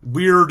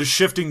weird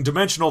shifting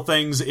dimensional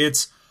things,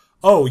 it's,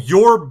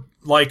 your,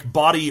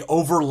 body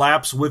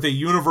overlaps with a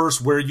universe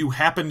where you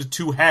happened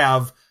to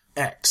have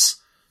X.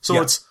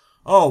 So it's,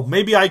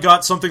 maybe I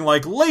got something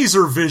like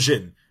laser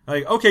vision.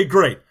 Okay,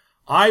 great.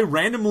 I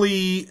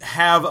randomly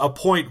have a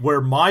point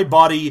where my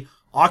body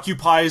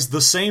occupies the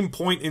same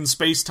point in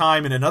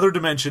space-time in another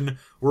dimension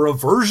where a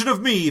version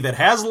of me that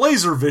has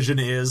laser vision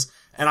is,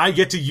 and I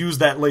get to use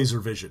that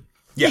laser vision.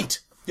 Yeah. Neat.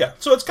 Yeah,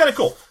 so it's kind of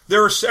cool.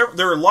 There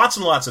are lots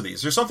and lots of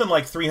these. There's something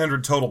like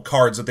 300 total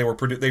cards that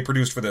they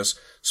produced for this,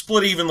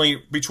 split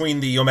evenly between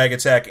the Omega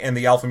Tech and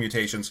the Alpha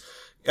Mutations.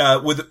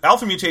 With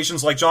Alpha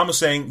Mutations, like John was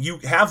saying, you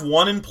have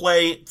 1 in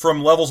play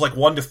from levels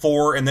 1 to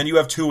 4, and then you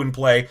have 2 in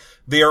play.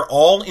 They are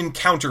all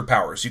encounter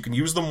powers. You can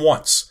use them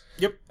once.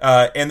 Yep.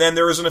 And then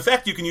there is an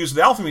effect you can use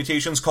with Alpha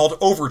Mutations called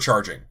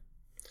Overcharging.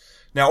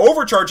 Now,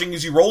 Overcharging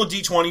is you roll a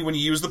d20 when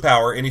you use the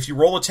power, and if you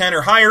roll a 10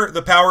 or higher,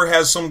 the power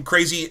has some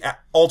crazy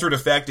altered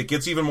effect. It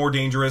gets even more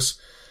dangerous,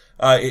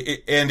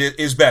 and it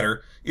is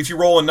better. If you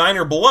roll a 9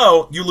 or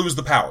below, you lose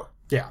the power.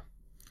 Yeah.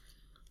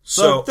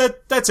 So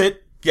that's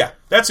it. Yeah,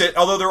 that's it.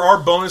 Although there are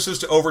bonuses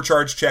to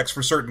overcharge checks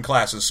for certain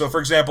classes. So, for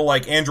example,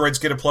 androids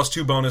get a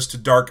 +2 bonus to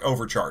dark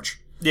overcharge.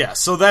 Yeah,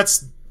 so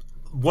that's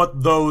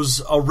what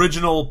those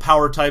original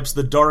power types,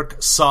 the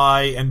dark,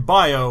 psi, and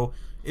bio,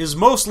 is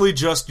mostly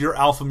just your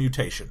alpha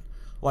mutation.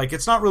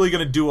 It's not really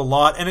going to do a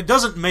lot, and it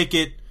doesn't make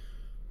it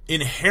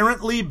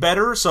inherently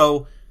better.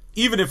 So,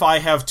 even if I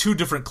have 2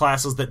 different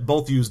classes that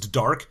both used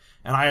dark,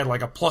 and I had a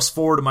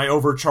 +4 to my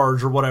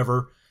overcharge or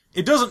whatever,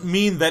 it doesn't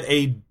mean that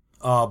a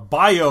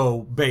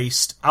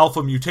bio-based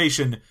alpha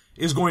mutation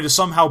is going to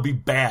somehow be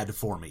bad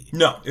for me.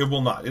 No, it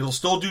will not. It'll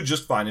still do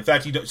just fine. In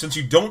fact, since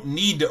you don't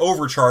need to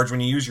overcharge when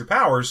you use your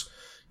powers,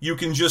 you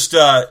can just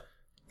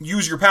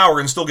use your power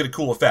and still get a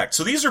cool effect.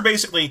 So these are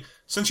basically,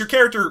 since your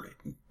character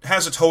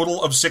has a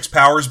total of 6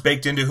 powers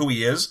baked into who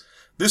he is,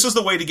 this is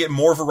the way to get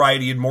more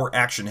variety and more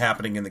action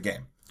happening in the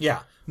game.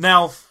 Yeah.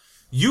 Now,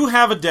 you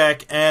have a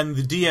deck, and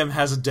the DM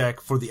has a deck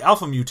for the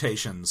alpha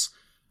mutations.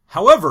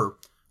 However,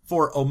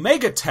 for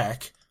Omega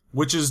Tech,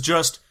 which is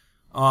just,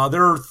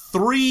 there are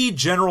 3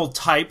 general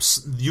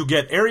types. You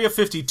get Area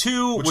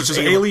 52, which is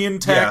alien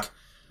tech.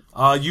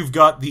 Yeah. You've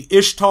got the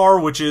Ishtar,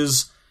 which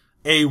is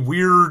a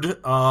weird,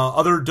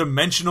 other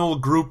dimensional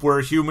group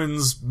where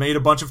humans made a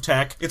bunch of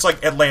tech. It's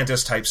like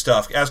Atlantis type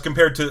stuff, as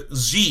compared to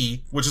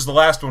Z, which is the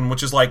last one,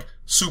 which is like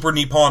Super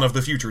Nippon of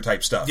the future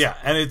type stuff. Yeah,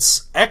 and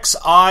it's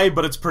XI,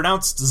 but it's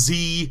pronounced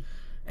Z,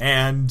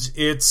 and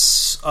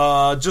it's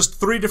just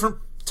 3 different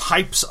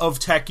types of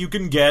tech you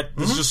can get.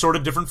 It's just sort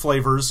of different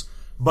flavors,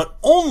 but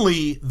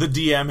only the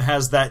DM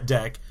has that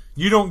deck.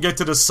 You don't get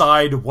to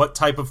decide what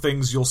type of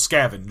things you'll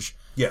scavenge.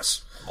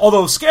 Yes.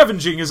 Although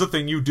scavenging is a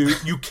thing you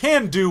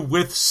can do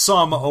with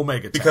some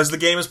Omega tech. Because the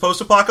game is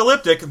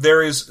post-apocalyptic,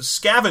 there is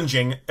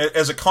scavenging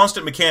as a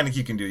constant mechanic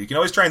you can do. You can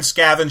always try and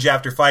scavenge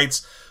after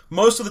fights.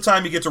 Most of the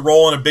time you get to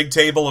roll on a big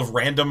table of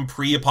random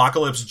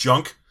pre-apocalypse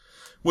junk,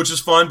 which is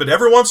fun, but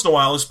every once in a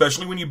while,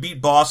 especially when you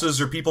beat bosses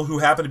or people who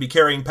happen to be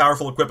carrying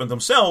powerful equipment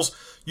themselves,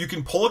 you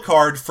can pull a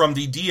card from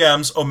the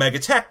DM's Omega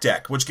Tech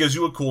deck, which gives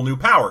you a cool new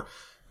power.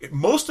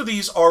 Most of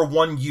these are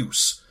one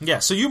use. Yeah,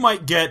 so you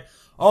might get,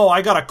 oh,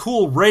 I got a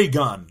cool ray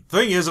gun. The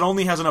thing is, it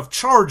only has enough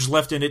charge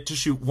left in it to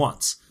shoot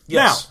once.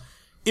 Yes. Now,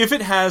 if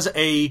it has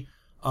a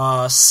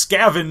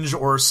scavenge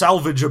or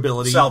salvage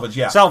ability... Salvage,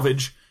 yeah.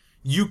 Salvage,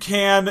 you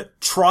can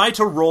try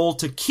to roll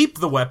to keep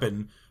the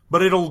weapon,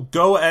 but it'll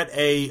go at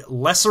a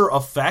lesser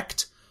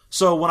effect.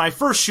 So when I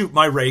first shoot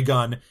my ray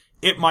gun,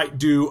 it might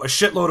do a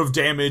shitload of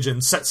damage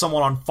and set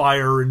someone on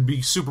fire and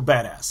be super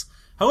badass.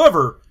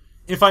 However,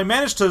 if I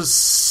manage to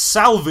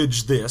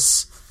salvage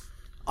this,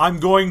 I'm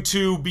going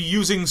to be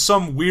using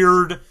some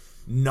weird,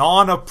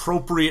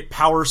 non-appropriate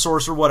power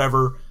source or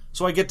whatever,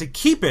 so I get to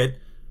keep it,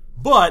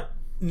 but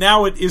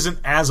now it isn't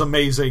as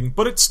amazing,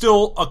 but it's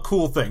still a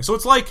cool thing. So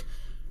it's like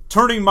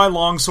turning my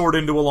longsword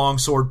into a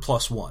longsword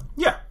 +1.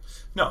 Yeah.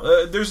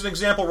 No, there's an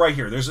example right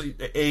here. There's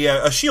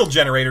a shield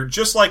generator,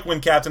 just like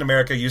when Captain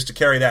America used to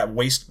carry that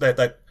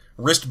that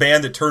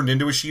wristband that turned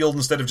into a shield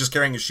instead of just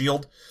carrying a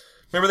shield.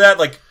 Remember that?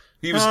 Like,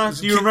 he was.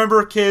 Do you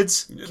remember,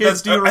 kids?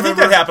 Kids, do you remember? I think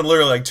that happened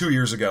literally like 2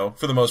 years ago,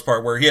 for the most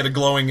part, where he had a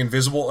glowing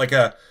invisible, like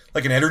an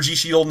energy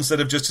shield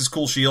instead of just his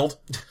cool shield.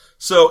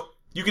 So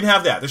you can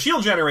have that. The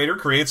shield generator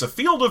creates a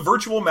field of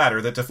virtual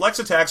matter that deflects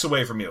attacks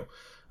away from you.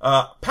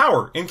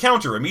 Power,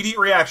 encounter, immediate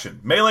reaction,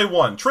 melee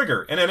 1,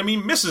 trigger, an enemy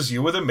misses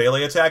you with a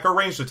melee attack or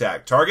ranged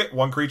attack. Target,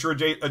 one creature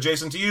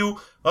adjacent to you,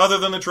 other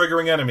than the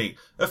triggering enemy.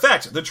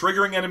 Effect, the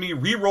triggering enemy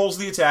re-rolls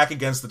the attack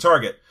against the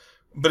target.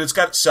 But it's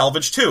got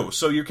salvage 2,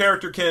 so your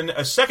character can,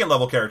 a second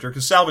level character,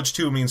 because salvage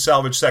 2 means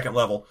salvage second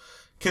level,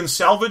 can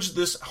salvage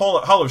this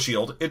hollow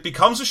shield. It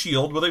becomes a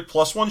shield with a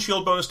 +1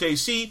 shield bonus to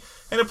AC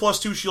and a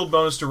 +2 shield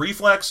bonus to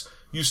reflex.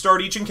 You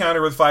start each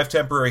encounter with 5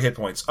 temporary hit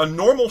points. A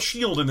normal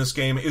shield in this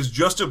game is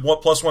just a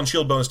 +1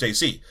 shield bonus to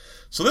AC.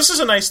 So this is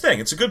a nice thing.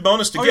 It's a good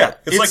bonus to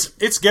get. Yeah.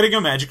 It's getting a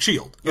magic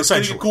shield, it's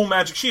essentially. getting a cool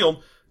magic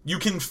shield. You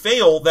can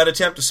fail that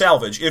attempt to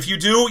salvage. If you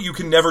do, you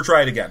can never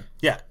try it again.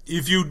 Yeah.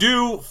 If you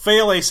do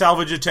fail a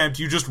salvage attempt,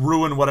 you just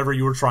ruin whatever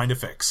you were trying to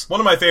fix. One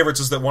of my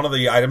favorites is that one of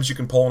the items you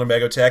can pull in a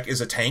Megotech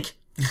is a tank.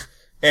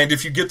 And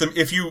if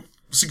you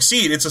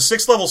succeed, it's a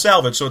 6th level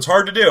salvage, so it's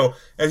hard to do.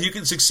 And if you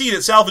can succeed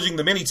at salvaging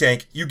the mini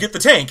tank, you get the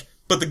tank,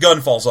 but the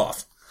gun falls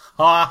off.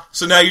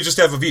 So now you just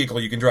have a vehicle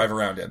you can drive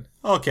around in.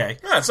 Okay.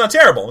 Yeah, it's not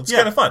terrible. It's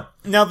kind of fun.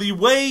 Now, the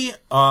way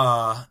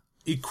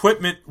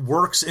equipment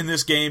works in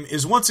this game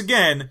is, once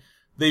again,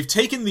 they've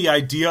taken the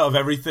idea of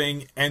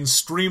everything and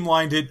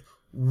streamlined it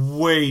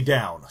way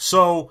down.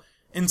 So,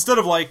 instead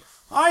of like,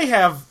 I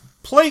have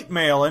plate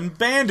mail and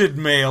banded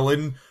mail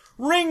and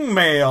ring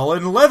mail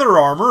and leather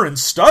armor and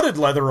studded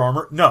leather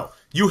armor. No,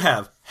 you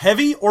have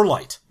heavy or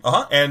light.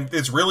 And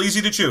it's real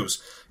easy to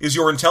choose. Is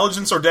your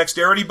intelligence or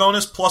dexterity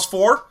bonus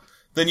 +4?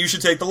 Then you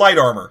should take the light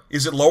armor.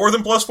 Is it lower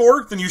than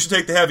 +4? Then you should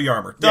take the heavy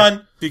armor. Done.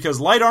 Yeah, because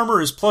light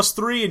armor is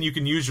 +3 and you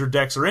can use your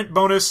dex or int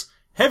bonus.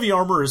 Heavy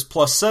armor is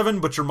 +7,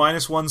 but you're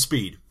 -1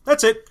 speed.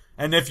 That's it.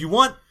 And if you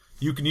want,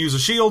 you can use a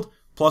shield,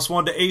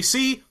 +1 to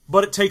AC,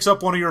 but it takes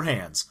up one of your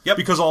hands. Yep.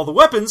 Because all the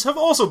weapons have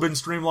also been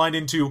streamlined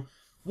into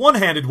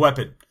one-handed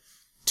weapon,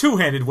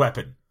 two-handed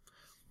weapon,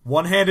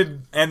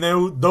 one-handed, and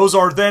those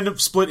are then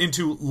split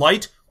into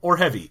light or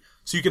heavy.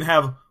 So you can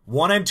have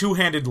one- and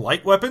two-handed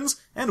light weapons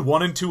and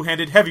one- and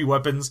two-handed heavy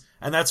weapons,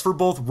 and that's for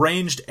both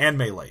ranged and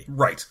melee.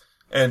 Right.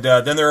 And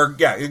then there are,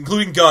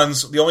 including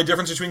guns. The only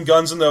difference between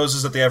guns and those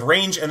is that they have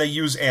range and they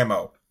use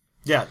ammo.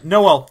 Yeah,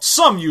 no, well,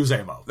 some use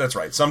ammo. That's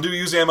right. Some do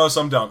use ammo,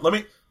 some don't. Let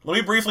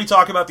me briefly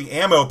talk about the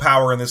ammo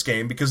power in this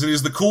game, because it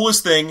is the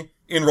coolest thing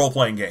in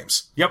role-playing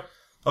games. Yep.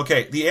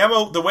 Okay,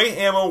 the way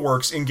ammo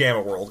works in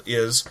Gamma World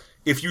is,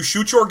 if you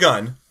shoot your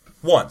gun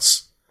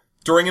once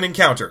during an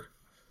encounter,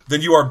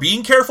 then you are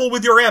being careful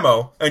with your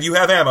ammo, and you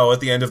have ammo at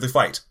the end of the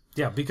fight.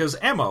 Yeah, because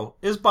ammo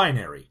is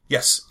binary.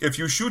 Yes. If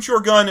you shoot your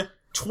gun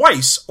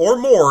twice or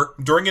more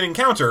during an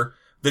encounter,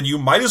 then you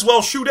might as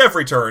well shoot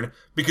every turn,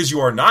 because you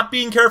are not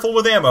being careful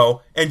with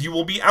ammo, and you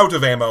will be out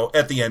of ammo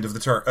at the end of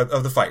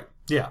the fight.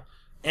 Yeah.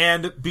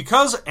 And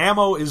because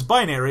ammo is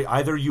binary,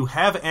 either you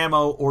have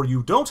ammo or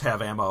you don't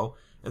have ammo,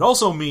 it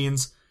also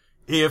means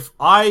if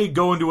I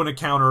go into an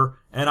encounter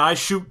and I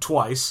shoot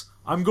twice,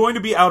 I'm going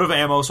to be out of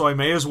ammo, so I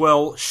may as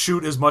well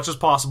shoot as much as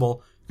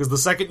possible, because the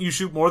second you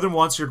shoot more than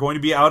once, you're going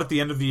to be out at the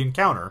end of the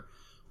encounter.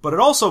 But it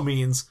also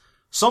means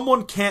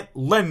someone can't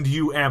lend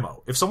you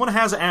ammo. If someone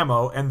has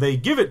ammo and they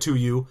give it to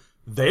you,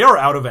 they are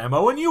out of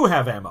ammo and you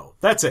have ammo.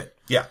 That's it.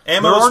 Yeah,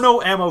 There are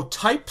no ammo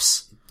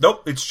types.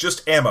 Nope, it's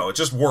just ammo. It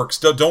just works.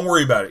 Don't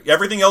worry about it.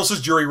 Everything else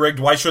is jury-rigged.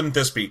 Why shouldn't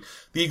this be?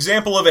 The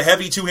example of a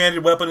heavy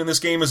two-handed weapon in this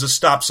game is a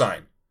stop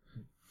sign.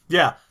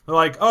 Yeah, they're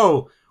like,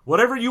 oh,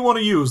 whatever you want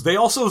to use. They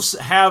also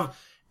have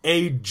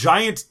a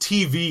giant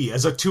TV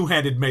as a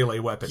two-handed melee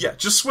weapon. Yeah,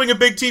 just swing a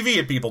big TV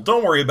at people.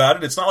 Don't worry about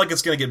it. It's not like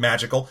it's going to get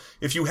magical.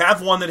 If you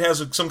have one that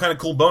has some kind of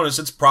cool bonus,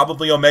 it's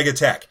probably Omega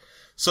Tech.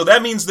 So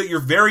that means that you're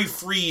very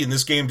free in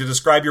this game to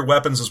describe your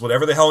weapons as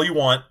whatever the hell you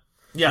want.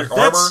 Yeah, your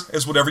armor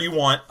is whatever you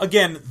want.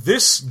 Again,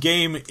 this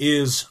game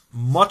is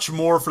much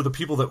more for the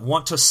people that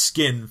want to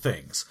skin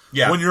things.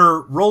 Yeah. When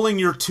you're rolling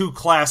your two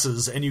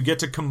classes and you get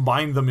to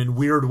combine them in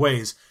weird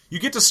ways, you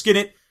get to skin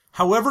it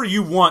however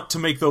you want to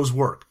make those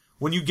work.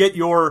 When you get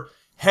your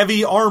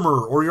heavy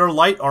armor, or your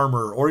light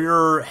armor, or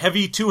your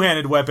heavy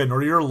two-handed weapon,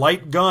 or your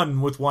light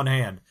gun with one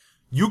hand,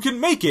 you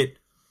can make it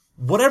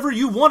whatever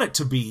you want it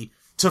to be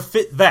to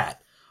fit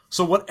that.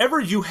 So whatever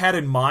you had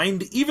in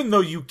mind, even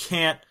though you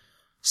can't,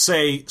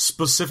 say,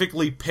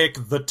 specifically pick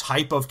the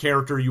type of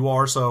character you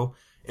are. So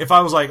if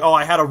I was like, oh,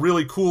 I had a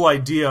really cool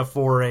idea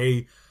for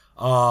a,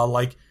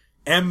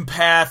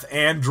 empath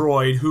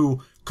android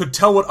who could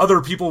tell what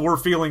other people were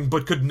feeling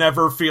but could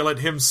never feel it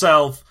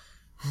himself,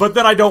 but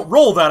then I don't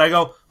roll that, I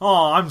go,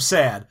 oh, I'm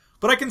sad.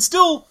 But I can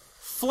still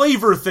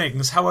flavor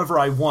things however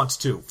I want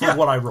to for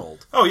what I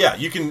rolled. Oh yeah,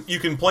 you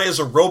can play as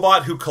a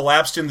robot who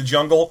collapsed in the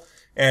jungle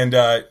and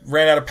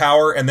ran out of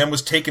power and then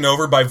was taken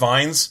over by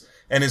vines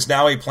and is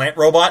now a plant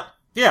robot.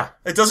 Yeah.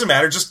 It doesn't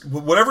matter. Just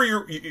whatever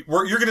you're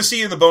going to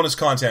see in the bonus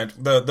content,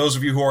 those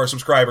of you who are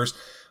subscribers,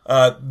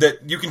 that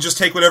you can just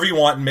take whatever you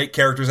want and make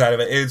characters out of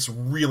it. It's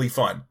really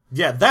fun.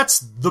 Yeah, that's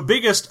the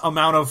biggest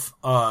amount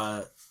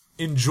of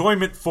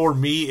enjoyment for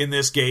me in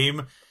this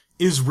game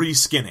is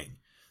reskinning.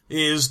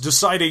 Is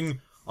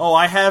deciding, oh,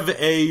 I have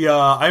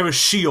a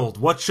shield.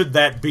 What should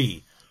that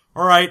be?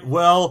 Alright,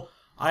 well,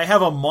 I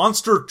have a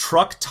monster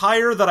truck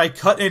tire that I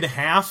cut in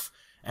half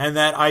and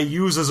that I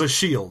use as a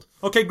shield.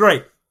 Okay,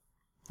 great.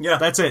 Yeah.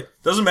 That's it.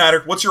 Doesn't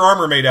matter. What's your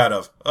armor made out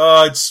of?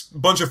 It's a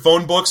bunch of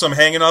phone books I'm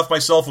hanging off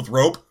myself with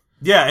rope.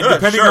 Yeah, and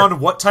depending sure. on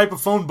what type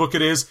of phone book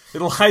it is,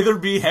 it'll either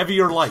be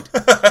heavy or light.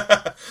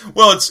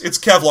 Well, it's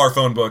Kevlar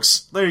phone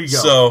books. There you go.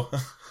 So,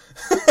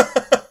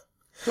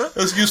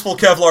 those useful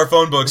Kevlar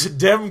phone books.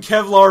 Dem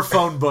Kevlar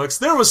phone books.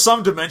 There was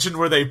some dimension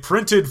where they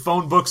printed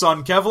phone books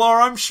on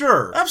Kevlar, I'm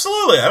sure.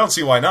 Absolutely. I don't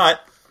see why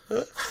not.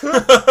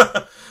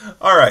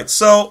 Alright,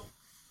 so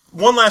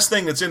one last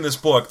thing that's in this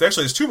book.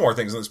 Actually, there's two more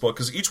things in this book,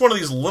 because each one of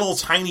these little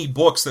tiny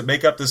books that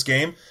make up this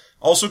game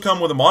also come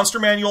with a monster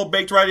manual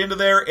baked right into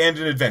there and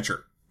an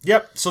adventure.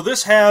 Yep, so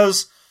this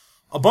has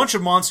a bunch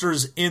of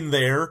monsters in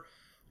there,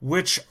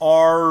 which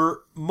are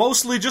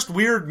mostly just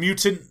weird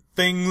mutant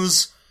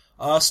things,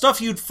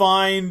 stuff you'd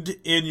find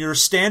in your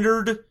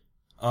standard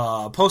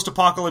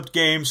post-apocalyptic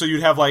game. So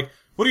you'd have, like,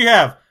 what do you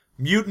have?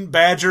 Mutant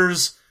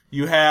badgers,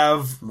 you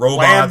have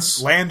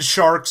robots, land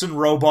sharks and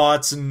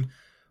robots and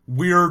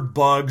weird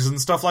bugs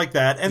and stuff like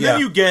that. And then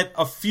you get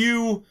a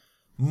few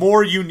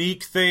more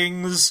unique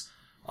things.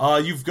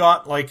 You've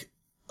got, like,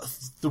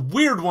 the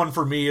weird one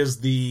for me is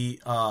there's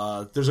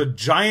a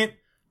giant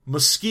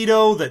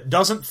mosquito that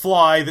doesn't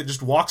fly, that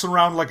just walks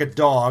around like a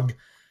dog,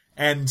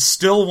 and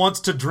still wants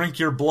to drink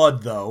your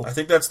blood, though. I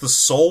think that's the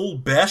Soul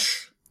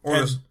Besh.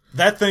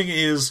 That thing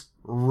is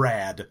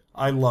rad.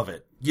 I love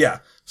it. Yeah.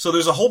 So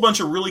there's a whole bunch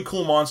of really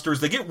cool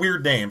monsters. They get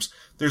weird names.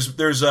 There's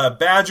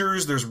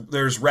badgers,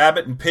 there's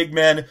rabbit and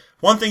pigmen.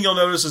 One thing you'll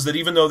notice is that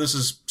even though this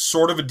is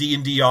sort of a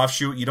D&D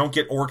offshoot, you don't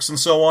get orcs and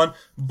so on,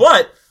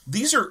 but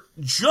these are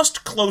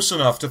just close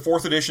enough to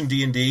 4th edition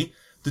D&D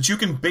that you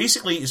can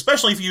basically,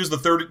 especially if you use the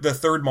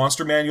third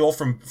monster manual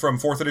from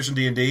 4th edition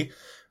D&D,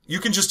 you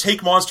can just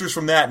take monsters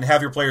from that and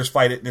have your players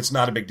fight it, and it's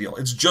not a big deal.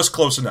 It's just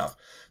close enough.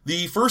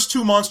 The first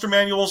two monster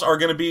manuals are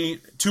going to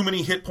be too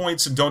many hit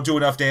points and don't do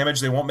enough damage.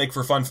 They won't make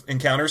for fun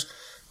encounters.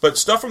 But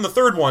stuff from the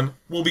third one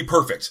will be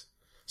perfect.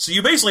 So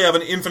you basically have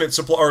an infinite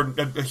supply, or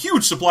a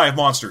huge supply of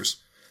monsters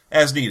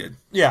as needed.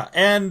 Yeah,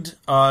 and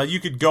you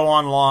could go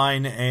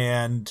online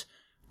and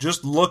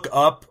just look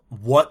up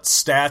what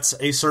stats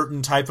a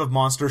certain type of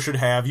monster should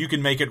have. You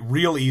can make it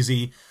real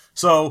easy.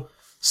 So,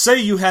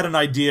 say you had an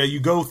idea, you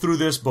go through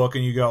this book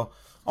and you go,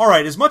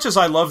 alright, as much as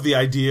I love the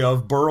idea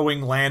of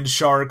burrowing land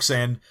sharks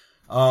and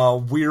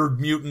weird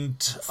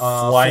mutant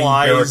flying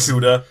flies,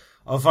 barracuda,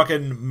 a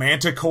fucking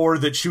manticore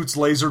that shoots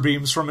laser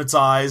beams from its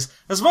eyes,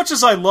 as much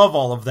as I love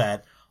all of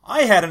that,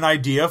 I had an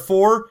idea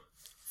for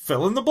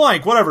fill in the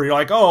blank, whatever. You're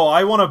like, oh,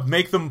 I want to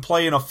make them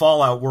play in a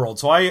Fallout world,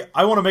 so I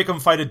want to make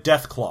them fight a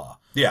Deathclaw.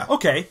 Yeah.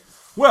 Okay,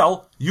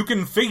 well, you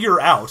can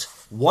figure out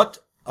what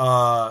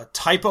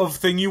type of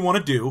thing you want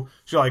to do.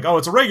 So you're like, oh,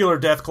 it's a regular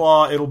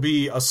Deathclaw, it'll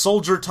be a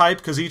soldier type,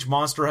 because each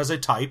monster has a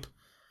type,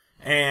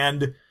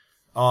 and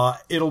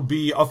it'll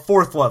be a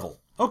 4th level.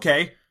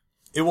 Okay.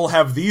 It will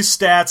have these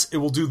stats, it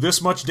will do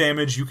this much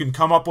damage, you can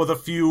come up with a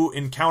few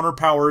encounter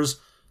powers,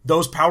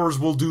 those powers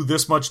will do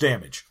this much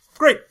damage.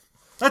 Great.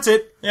 That's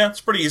it. Yeah, it's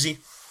pretty easy.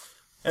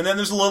 And then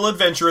there's a little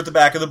adventure at the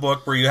back of the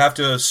book where you have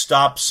to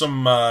stop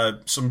some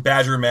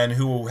badger men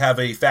who have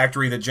a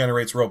factory that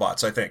generates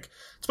robots, I think.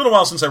 It's been a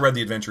while since I read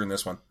the adventure in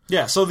this one.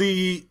 Yeah, so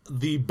the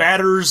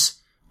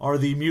batters are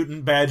the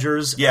mutant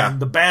badgers, and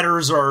the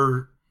batters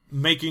are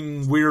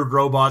making weird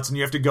robots, and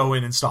you have to go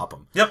in and stop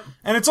them. Yep.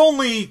 And it's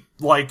only,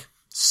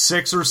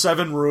 6 or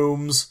 7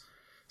 rooms,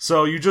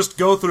 so you just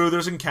go through,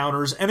 there's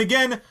encounters, and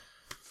again,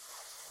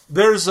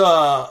 there's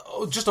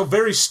just a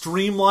very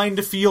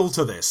streamlined feel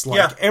to this.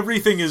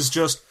 Everything is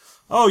just,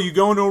 you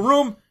go into a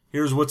room,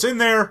 here's what's in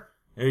there,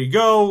 there you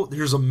go,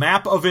 here's a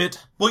map of it.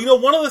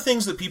 Well, one of the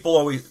things that people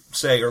always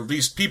say, or at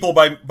least people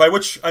by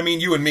which I mean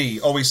you and me,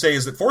 always say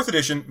is that 4th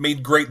edition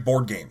made great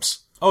board games.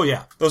 Oh,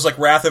 yeah. Those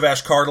Wrath of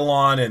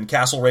Ashkardalon and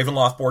Castle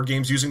Ravenloft board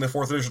games using the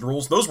 4th edition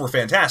rules, those were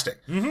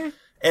fantastic. Mm-hmm.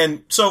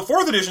 And so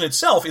 4th edition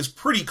itself is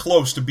pretty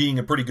close to being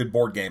a pretty good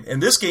board game.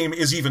 And this game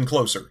is even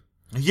closer.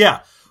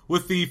 Yeah.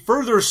 With the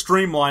further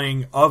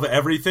streamlining of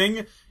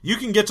everything, you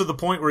can get to the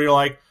point where you're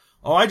like,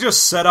 I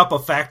just set up a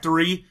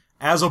factory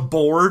as a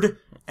board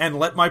and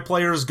let my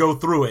players go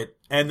through it.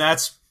 And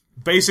that's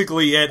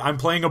basically it. I'm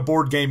playing a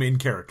board game in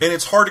character. And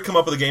it's hard to come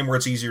up with a game where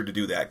it's easier to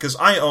do that. Because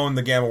I own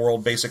the Gamma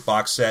World basic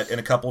box set and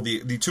a couple of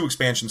the 2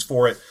 expansions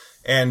for it.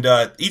 And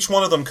each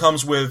one of them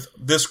comes with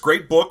this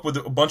great book with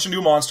a bunch of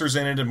new monsters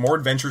in it and more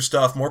adventure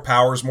stuff, more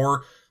powers,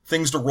 more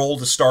things to roll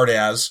to start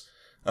as.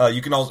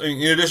 You can also, in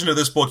addition to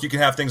this book, you can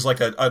have things like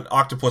an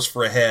octopus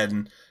for a head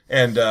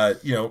and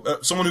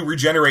someone who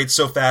regenerates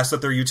so fast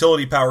that their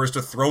utility power is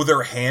to throw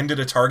their hand at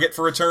a target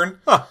for a turn.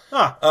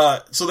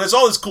 So there's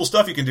all this cool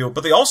stuff you can do,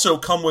 but they also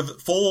come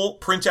with full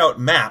printout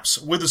maps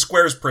with the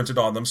squares printed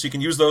on them, so you can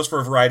use those for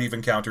a variety of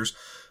encounters.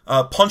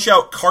 Punch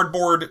out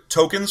cardboard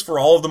tokens for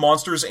all of the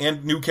monsters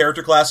and new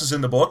character classes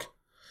in the book,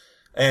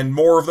 and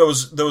more of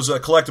those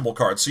collectible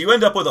cards. So you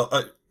end up with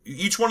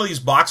each one of these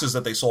boxes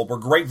that they sold were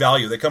great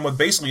value. They come with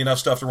basically enough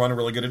stuff to run a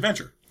really good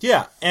adventure.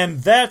 Yeah, and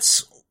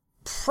that's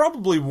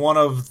probably one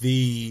of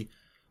the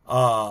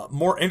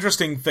more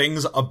interesting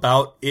things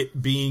about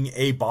it being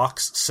a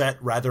box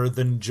set rather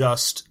than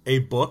just a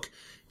book,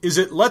 is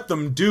it let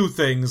them do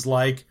things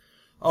like,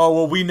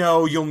 we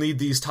know you'll need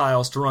these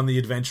tiles to run the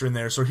adventure in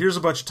there, so here's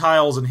a bunch of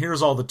tiles, and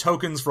here's all the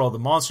tokens for all the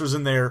monsters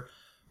in there,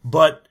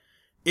 but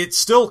it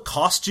still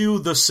cost you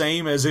the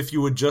same as if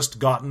you had just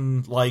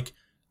gotten,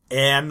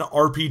 an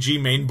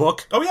RPG main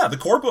book. Oh yeah, the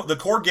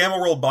core Gamma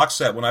World box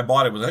set, when I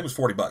bought it, I think it was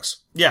 $40.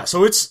 Yeah,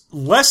 so it's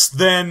less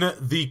than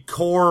the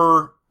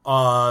core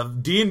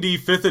D&D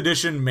 5th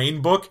edition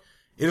main book.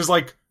 It is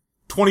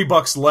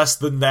 $20 less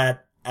than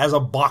that as a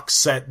box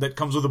set that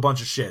comes with a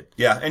bunch of shit.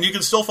 Yeah, and you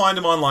can still find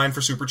them online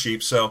for super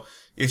cheap. So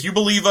if you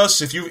believe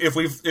us, if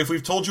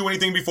we've told you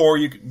anything before,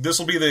 this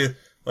will be the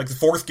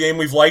 4th game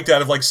we've liked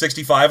out of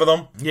 65 of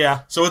them.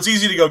 Yeah. So it's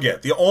easy to go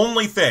get. The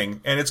only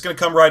thing, and it's going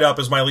to come right up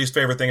as my least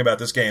favorite thing about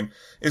this game,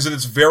 is that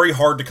it's very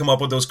hard to come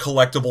up with those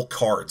collectible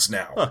cards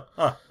now.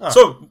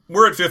 So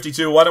we're at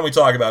 52. Why don't we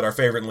talk about our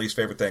favorite and least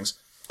favorite things?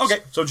 Okay.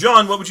 So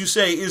John, what would you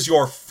say is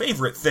your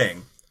favorite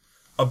thing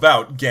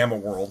about Gamma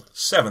World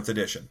 7th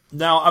edition?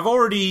 Now, I've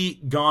already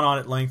gone on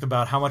at length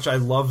about how much I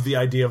love the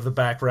idea of the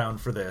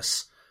background for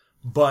this,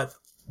 but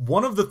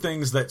one of the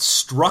things that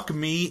struck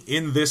me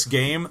in this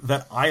game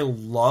that I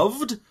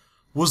loved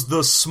was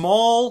the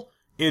small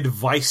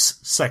advice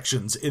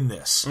sections in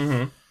this.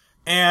 Mm-hmm.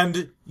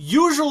 And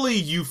usually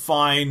you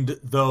find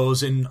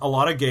those in a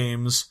lot of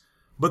games,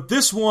 but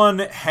this one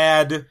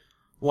had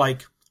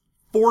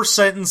 4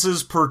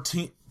 sentences per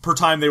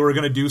time they were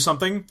going to do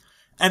something,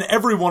 and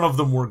every one of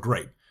them were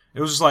great.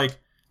 It was just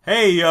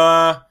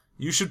hey,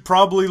 you should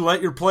probably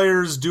let your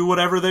players do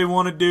whatever they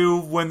want to do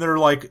when they're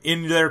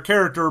in their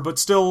character, but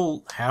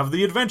still have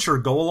the adventure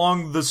go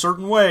along the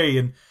certain way,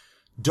 and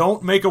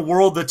don't make a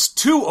world that's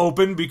too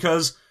open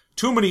because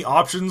too many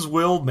options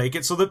will make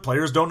it so that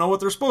players don't know what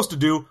they're supposed to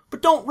do,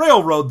 but don't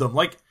railroad them.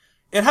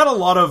 It had a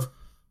lot of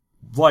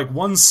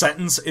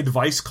 1-sentence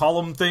advice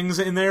column things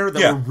in there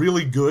that were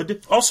really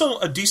good. Also,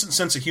 a decent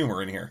sense of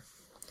humor in here.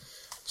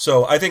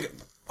 So I think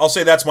I'll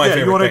say that's my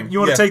favorite thing.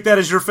 You want to take that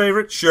as your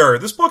favorite? Sure.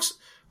 This book's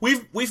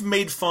We've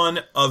made fun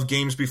of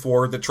games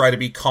before that try to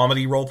be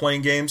comedy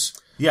role-playing games.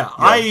 Yeah,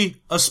 I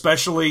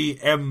especially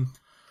am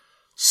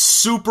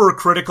super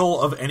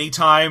critical of any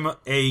time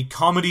a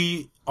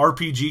comedy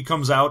RPG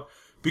comes out,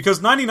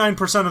 because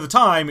 99% of the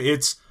time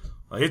it's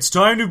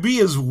time to be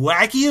as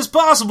wacky as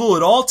possible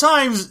at all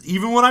times,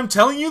 even when I'm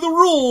telling you the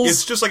rules.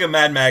 It's just like a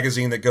Mad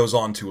magazine that goes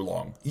on too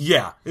long.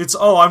 Yeah,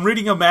 I'm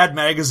reading a Mad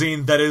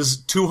magazine that is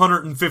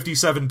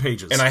 257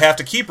 pages. And I have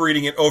to keep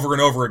reading it over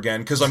and over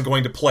again because I'm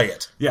going to play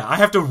it. Yeah, I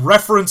have to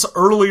reference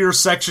earlier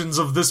sections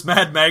of this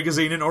Mad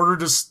magazine in order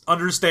to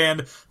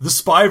understand the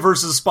Spy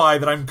vs. Spy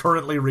that I'm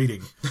currently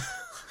reading.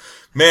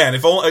 Man,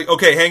 if only...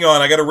 Okay, hang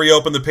on. I gotta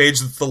reopen the page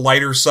that's the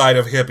lighter side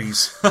of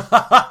hippies.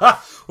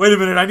 Wait a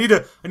minute, I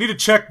need to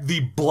check the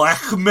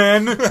Black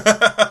Men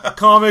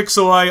comic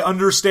so I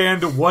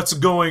understand what's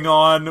going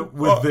on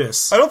with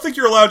this. I don't think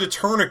you're allowed to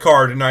turn a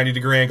card at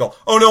 90-degree angle.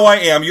 Oh, no, I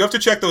am. You have to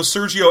check those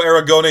Sergio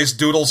Aragones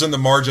doodles in the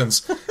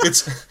margins.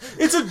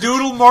 It's a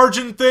doodle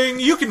margin thing.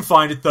 You can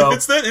find it, though.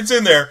 It's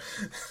in there.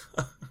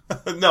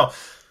 No.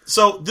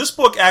 So, this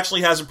book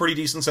actually has a pretty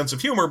decent sense of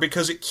humor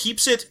because it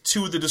keeps it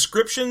to the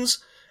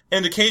descriptions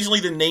and occasionally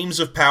the names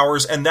of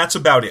powers, and that's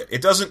about it.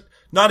 It doesn't...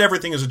 Not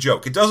everything is a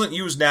joke. It doesn't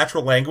use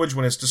natural language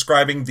when it's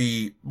describing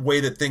the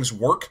way that things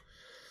work.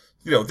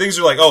 You know, things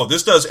are like, oh,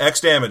 this does X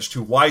damage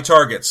to Y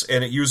targets,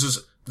 and it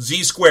uses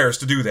Z squares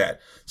to do that.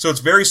 So it's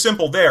very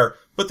simple there,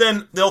 but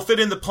then they'll fit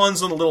in the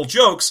puns and the little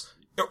jokes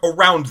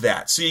around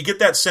that. So you get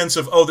that sense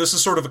of, oh, this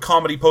is sort of a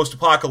comedy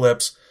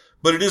post-apocalypse,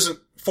 but it isn't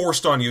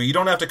forced on you. You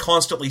don't have to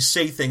constantly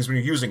say things when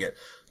you're using it.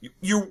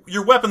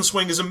 Your weapon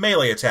swing is a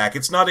melee attack.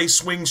 It's not a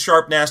swing,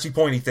 sharp, nasty,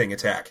 pointy thing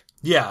attack.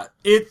 Yeah,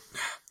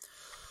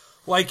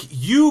 Like,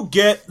 you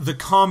get the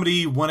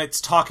comedy when it's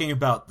talking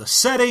about the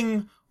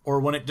setting, or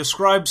when it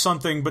describes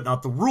something but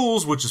not the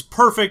rules, which is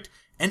perfect,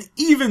 and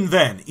even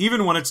then,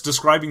 even when it's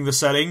describing the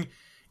setting,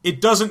 it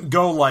doesn't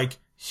go like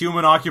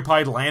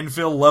human-occupied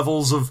landfill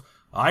levels of,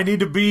 I need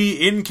to be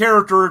in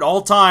character at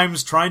all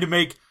times, trying to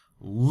make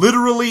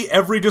literally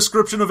every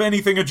description of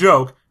anything a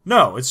joke.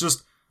 No, it's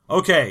just,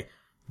 okay,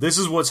 this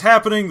is what's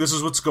happening, this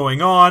is what's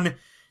going on,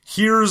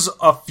 here's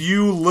a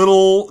few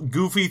little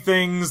goofy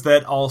things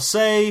that I'll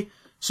say,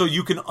 so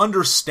you can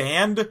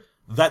understand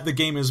that the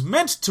game is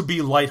meant to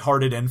be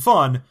lighthearted and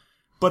fun,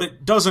 but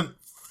it doesn't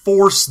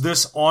force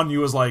this on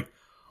you as like,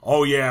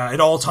 oh yeah, at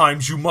all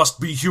times you must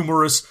be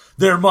humorous,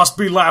 there must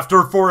be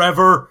laughter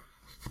forever.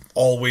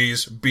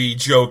 Always be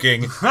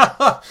joking.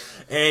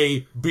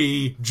 A,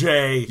 B,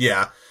 J.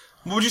 Yeah.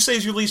 What would you say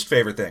is your least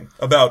favorite thing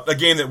about a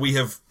game that we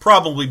have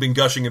probably been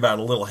gushing about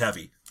a little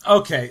heavy?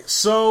 Okay,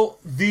 so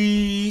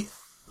the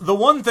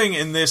one thing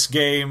in this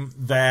game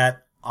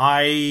that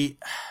I'm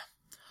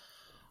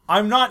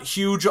not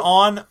huge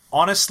on,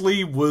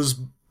 honestly, was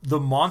the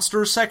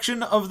monster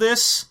section of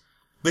this.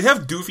 They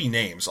have goofy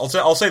names.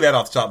 I'll say that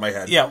off the top of my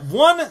head. Yeah,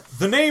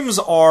 the names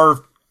are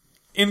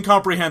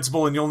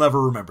incomprehensible and you'll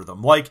never remember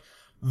them. Like,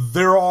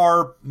 there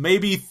are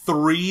maybe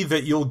 3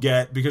 that you'll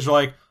get because you're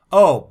like,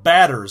 oh,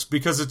 batters,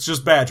 because it's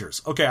just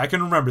badgers. Okay, I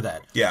can remember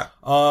that. Yeah.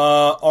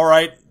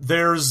 Alright,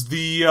 there's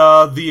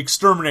the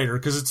exterminator,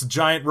 because it's a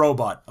giant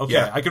robot. Okay,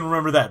 yeah. I can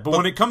remember that. But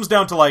when it comes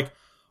down to like,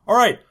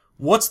 alright,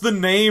 what's the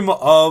name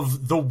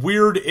of the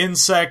weird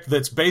insect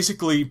that's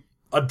basically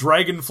a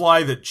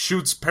dragonfly that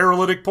shoots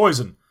paralytic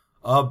poison?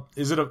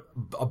 Is it a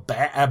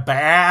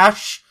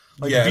bash?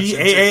 Like yeah,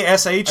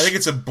 B-A-A-S-H? I think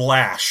it's a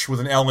blash with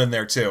an L in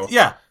there too.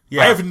 Yeah.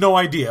 I have no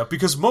idea,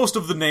 because most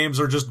of the names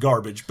are just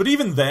garbage. But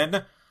even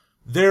then,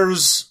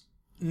 there's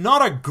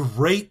not a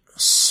great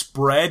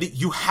spread.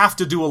 You have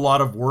to do a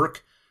lot of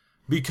work,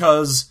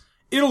 because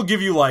it'll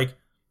give you like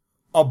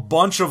a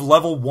bunch of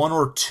level 1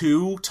 or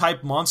 2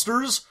 type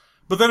monsters,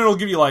 but then it'll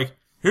give you like,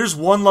 here's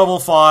one level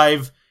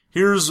 5,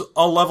 here's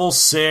a level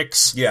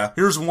 6, yeah.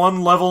 Here's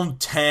one level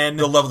 10.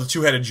 The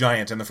two-headed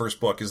giant in the first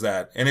book is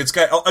that. And it's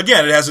got,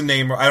 again, it has a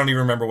name, I don't even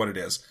remember what it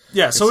is.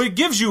 Yeah, so it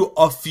gives you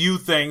a few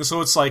things,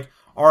 so it's like,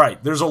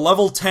 alright, there's a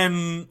level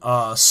 10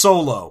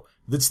 solo,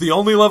 that's the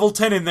only level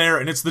 10 in there,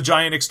 and it's the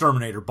giant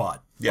exterminator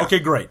bot. Yeah. Okay,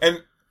 great.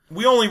 And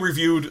we only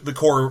reviewed the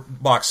core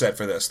box set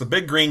for this, the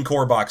big green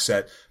core box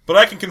set, but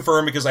I can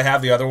confirm, because I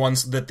have the other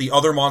ones, that the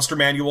other monster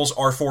manuals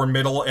are for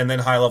middle and then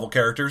high level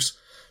characters.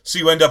 So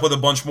you end up with a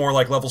bunch more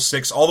like level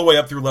 6 all the way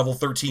up through level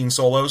 13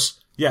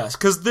 solos. Yes,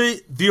 because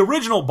the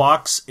original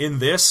box in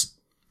this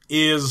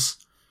is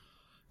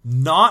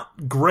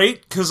not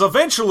great, because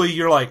eventually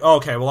you're like,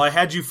 okay, well, I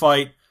had you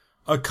fight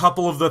a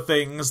couple of the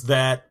things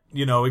that,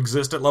 you know,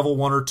 exist at level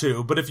 1 or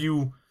 2, but if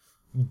you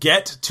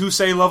get to,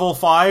 say, level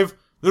 5,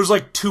 there's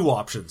like 2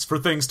 options for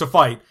things to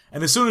fight,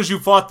 and as soon as you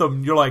fought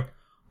them, you're like,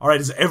 alright,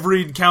 is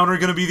every encounter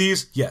gonna be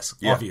these? Yes,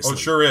 yeah, obviously. Oh, it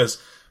sure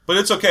is. But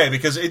it's okay,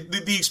 because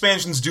the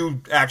expansions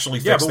do actually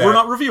fix that. Yeah, but we're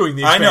not reviewing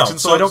the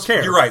expansions, so I don't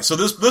care. You're right, so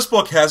this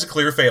book has a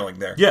clear failing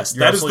there. Yes,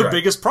 that is the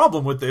biggest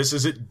problem with this,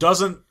 is it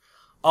doesn't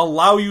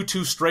allow you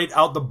to, straight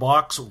out the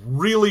box,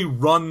 really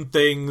run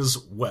things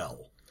well.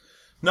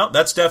 No,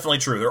 that's definitely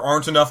true. There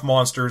aren't enough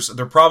monsters. It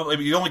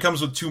only comes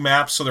with 2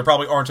 maps, so there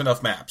probably aren't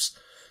enough maps.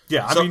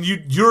 Yeah, I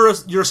mean, you're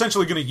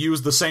essentially going to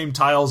use the same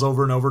tiles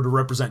over and over to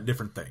represent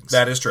different things.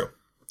 That is true.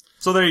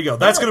 So there you go.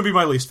 That's going to be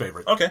my least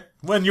favorite. Okay.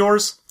 When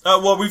yours?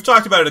 Well, we've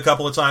talked about it a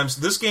couple of times.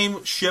 This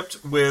game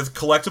shipped with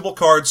collectible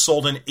cards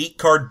sold in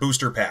 8-card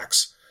booster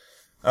packs.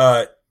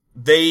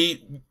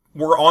 They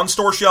were on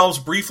store shelves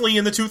briefly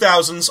in the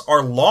 2000s,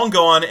 are long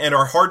gone, and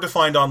are hard to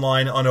find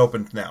online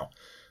unopened now.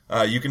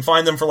 You can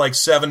find them for like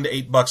 $7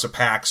 to $8 a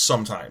pack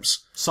sometimes.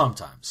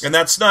 Sometimes. And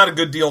that's not a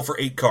good deal for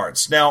 8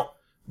 cards. Now,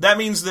 that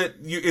means that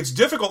it's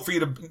difficult for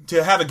you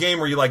to have a game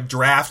where you like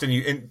draft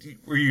and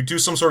where you do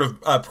some sort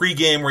of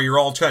pre-game where you're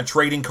all kind of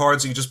trading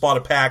cards and you just bought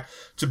a pack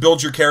to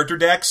build your character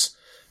decks.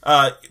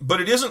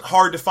 But it isn't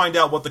hard to find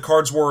out what the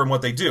cards were and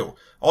what they do.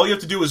 All you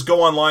have to do is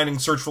go online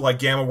and search for, like,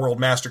 Gamma World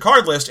Master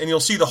Card List, and you'll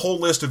see the whole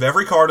list of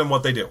every card and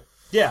what they do.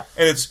 Yeah.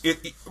 And it's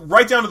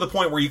right down to the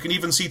point where you can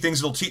even see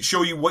things that'll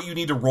show you what you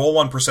need to roll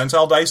on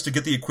percentile dice to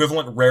get the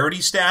equivalent rarity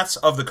stats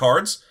of the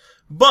cards.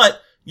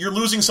 But you're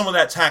losing some of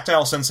that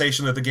tactile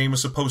sensation that the game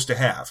is supposed to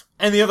have.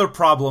 And the other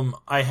problem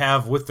I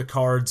have with the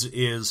cards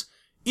is,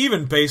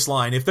 even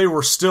baseline, if they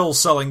were still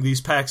selling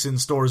these packs in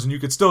stores and you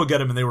could still get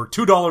them and they were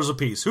 $2 a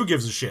piece, who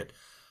gives a shit?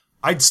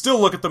 I'd still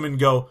look at them and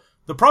go,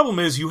 the problem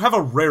is you have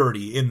a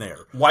rarity in there.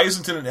 Why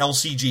isn't it an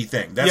LCG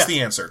thing? That's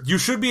the answer. You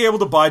should be able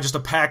to buy just a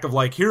pack of,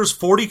 like, here's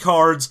 40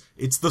 cards,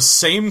 it's the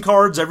same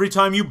cards every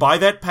time you buy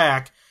that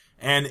pack,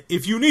 and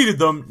if you needed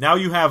them, now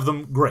you have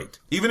them, great.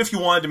 Even if you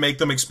wanted to make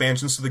them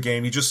expansions to the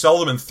game, you just sell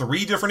them in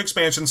 3 different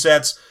expansion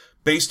sets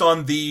based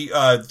on the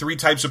 3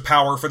 types of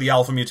power for the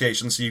alpha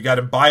mutation. So you've got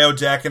a bio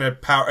deck and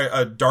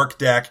a dark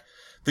deck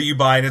that you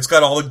buy, and it's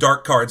got all the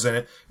dark cards in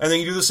it. And then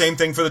you do the same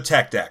thing for the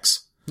tech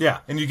decks. Yeah.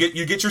 And you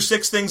get your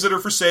 6 things that are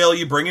for sale,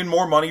 you bring in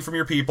more money from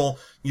your people,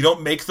 you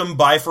don't make them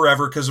buy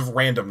forever because of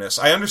randomness.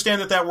 I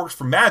understand that works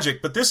for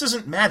Magic, but this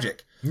isn't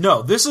Magic.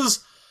 No, this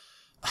is...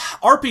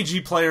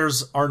 RPG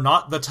players are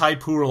not the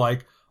type who are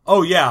like,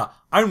 oh yeah,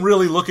 I'm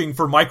really looking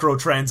for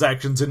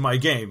microtransactions in my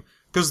game.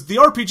 Because the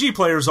RPG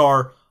players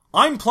are,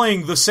 I'm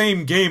playing the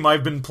same game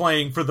I've been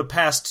playing for the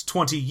past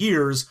 20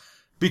 years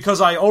because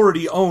I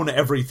already own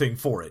everything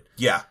for it.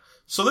 Yeah.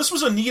 So this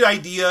was a neat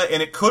idea,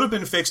 and it could have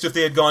been fixed if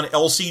they had gone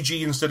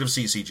LCG instead of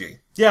CCG.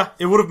 Yeah,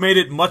 it would have made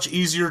it much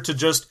easier to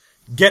just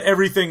get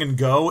everything and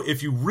go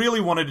if you really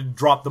wanted to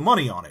drop the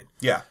money on it.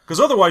 Yeah. Because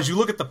otherwise you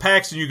look at the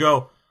packs and you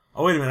go,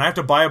 oh wait a minute, I have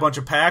to buy a bunch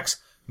of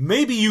packs?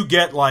 Maybe you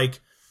get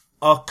like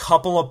a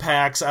couple of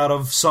packs out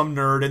of some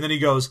nerd, and then he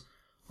goes,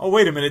 oh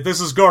wait a minute,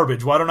 this is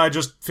garbage. Why don't I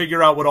just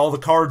figure out what all the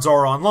cards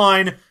are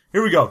online?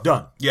 Here we go,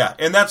 done. Yeah,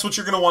 and that's what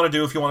you're going to want to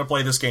do if you want to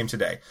play this game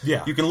today.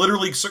 Yeah. You can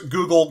literally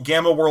Google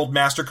Gamma World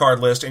Master Card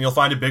List, and you'll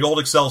find a big old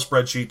Excel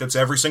spreadsheet that's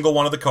every single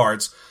one of the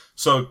cards.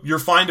 So you're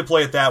fine to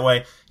play it that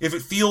way. If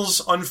it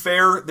feels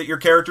unfair that your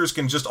characters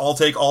can just all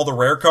take all the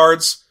rare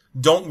cards,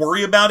 don't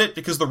worry about it,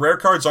 because the rare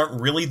cards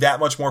aren't really that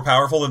much more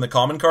powerful than the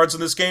common cards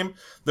in this game.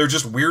 They're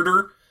just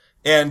weirder,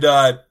 and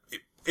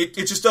it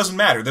just doesn't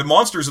matter. The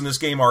monsters in this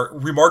game are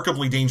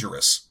remarkably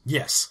dangerous.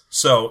 Yes.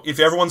 So if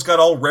everyone's got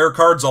all rare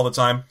cards all the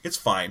time, it's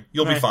fine.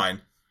 You'll be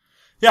fine.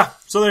 Yeah,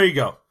 so there you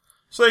go.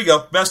 So there you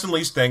go. Best and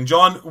least thing.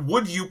 John,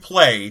 would you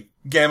play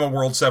Gamma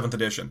World 7th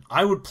Edition?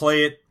 I would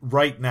play it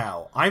right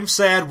now. I'm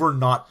sad we're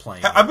not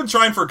playing it. I've been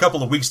trying for a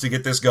couple of weeks to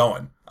get this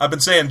going. I've been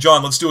saying,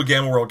 John, let's do a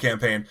Gamma World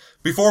campaign.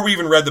 Before we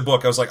even read the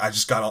book, I was like, I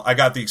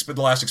got the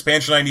last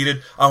expansion I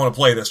needed. I want to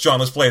play this. John,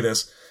 let's play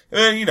this.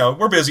 And, you know,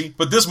 we're busy,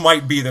 but this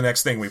might be the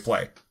next thing we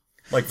play.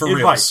 Like, for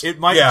reals. It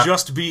might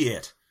just be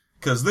it.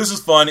 Because this is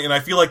fun, and I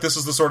feel like this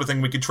is the sort of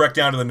thing we could trek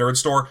down to the nerd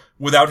store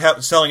without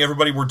telling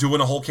everybody we're doing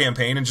a whole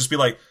campaign, and just be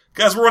like,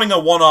 guys, we're running a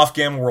one-off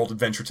Gamma World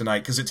adventure tonight,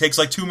 because it takes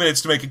like 2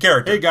 minutes to make a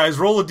character. Hey guys,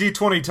 roll a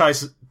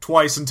d20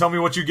 twice and tell me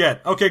what you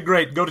get. Okay,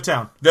 great, go to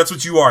town. That's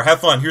what you are.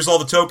 Have fun. Here's all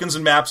the tokens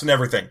and maps and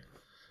everything.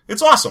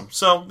 It's awesome.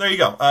 So, there you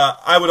go.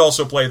 I would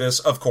also play this,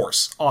 of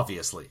course.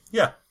 Obviously.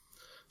 Yeah.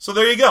 So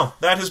there you go.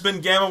 That has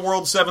been Gamma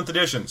World 7th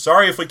Edition.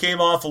 Sorry if we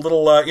came off a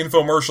little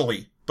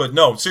infomercially, but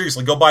no,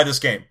 seriously, go buy this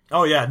game.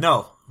 Oh yeah,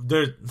 no.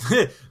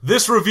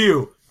 This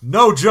review,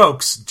 no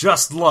jokes,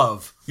 just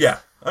love. Yeah.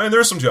 I mean,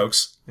 there's some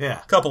jokes. Yeah.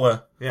 Couple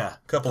I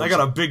of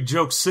got a big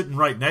joke sitting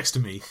right next to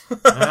me.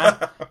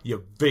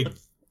 You big,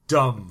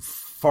 dumb,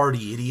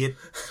 farty idiot.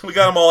 We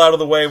got them all out of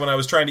the way when I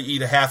was trying to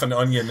eat a half an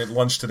onion at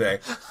lunch today.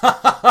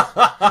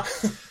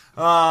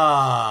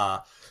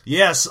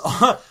 Yes.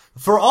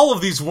 For all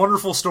of these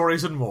wonderful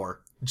stories and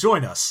more,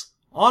 join us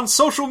on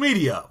social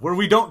media, where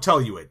we don't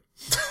tell you it.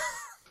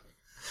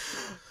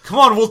 Come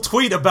on, we'll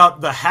tweet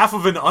about the half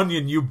of an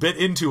onion you bit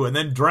into and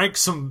then drank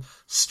some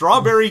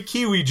strawberry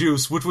kiwi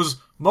juice, which was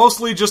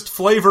mostly just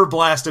flavor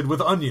blasted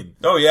with onion.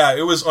 Oh yeah,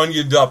 it was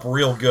onioned up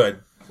real good.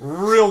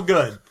 Real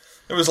good.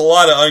 There was a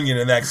lot of onion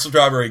in that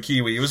strawberry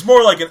kiwi. It was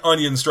more like an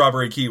onion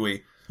strawberry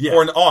kiwi. Yeah.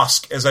 Or an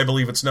OSK, as I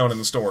believe it's known in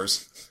the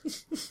stores.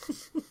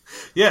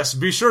 Yes,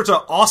 be sure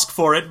to ask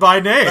for it by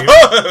name.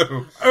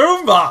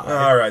 Oh my!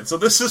 Alright, so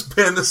this has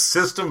been the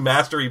System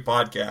Mastery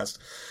Podcast.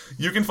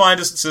 You can find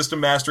us at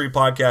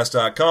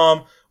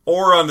SystemMasteryPodcast.com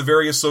or on the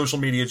various social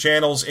media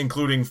channels,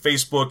 including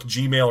Facebook,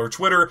 Gmail, or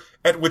Twitter,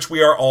 at which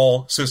we are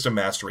all System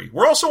Mastery.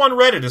 We're also on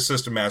Reddit as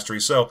System Mastery,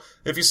 so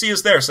if you see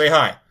us there, say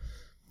hi.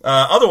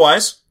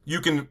 Otherwise, you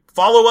can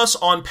follow us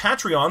on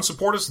Patreon,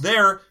 support us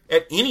there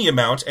at any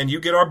amount, and you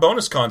get our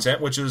bonus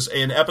content, which is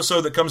an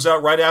episode that comes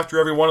out right after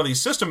every one of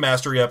these System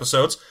Mastery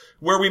episodes,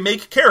 where we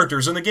make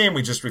characters in the game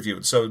we just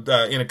reviewed. So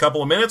in a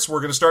couple of minutes, we're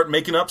going to start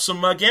making up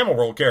some Gamma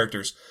World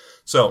characters.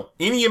 So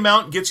any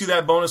amount gets you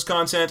that bonus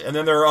content, and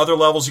then there are other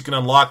levels you can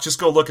unlock. Just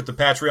go look at the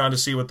Patreon to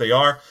see what they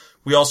are.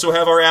 We also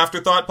have our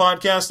Afterthought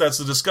podcast. That's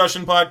the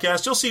discussion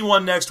podcast. You'll see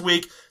one next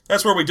week.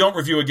 That's where we don't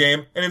review a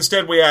game, and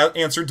instead we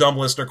answer dumb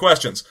listener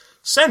questions.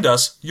 Send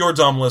us your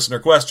dumb listener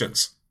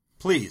questions.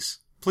 Please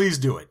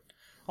do it.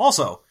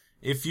 Also,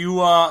 If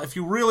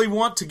you really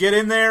want to get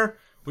in there,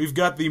 we've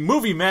got the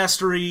Movie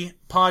Mastery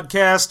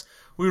podcast.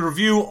 We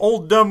review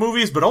old dumb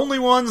movies, but only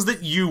ones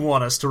that you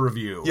want us to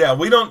review. Yeah,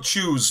 we don't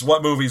choose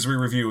what movies we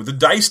review. The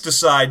dice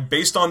decide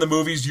based on the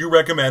movies you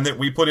recommend that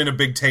we put in a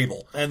big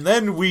table. And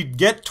then we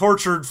get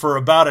tortured for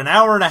about an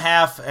hour and a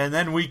half, and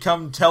then we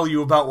come tell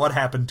you about what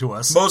happened to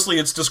us. Mostly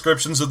it's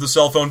descriptions of the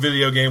cell phone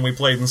video game we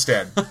played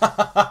instead.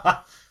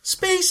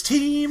 Space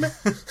Team!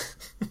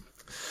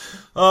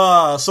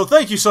 So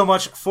thank you so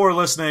much for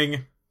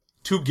listening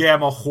to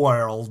Gamma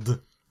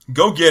World.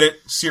 Go get it.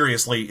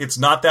 Seriously, it's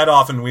not that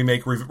often we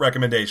make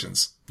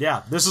recommendations.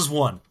 Yeah, this is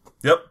one.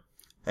 Yep.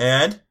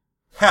 And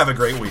have a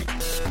great week.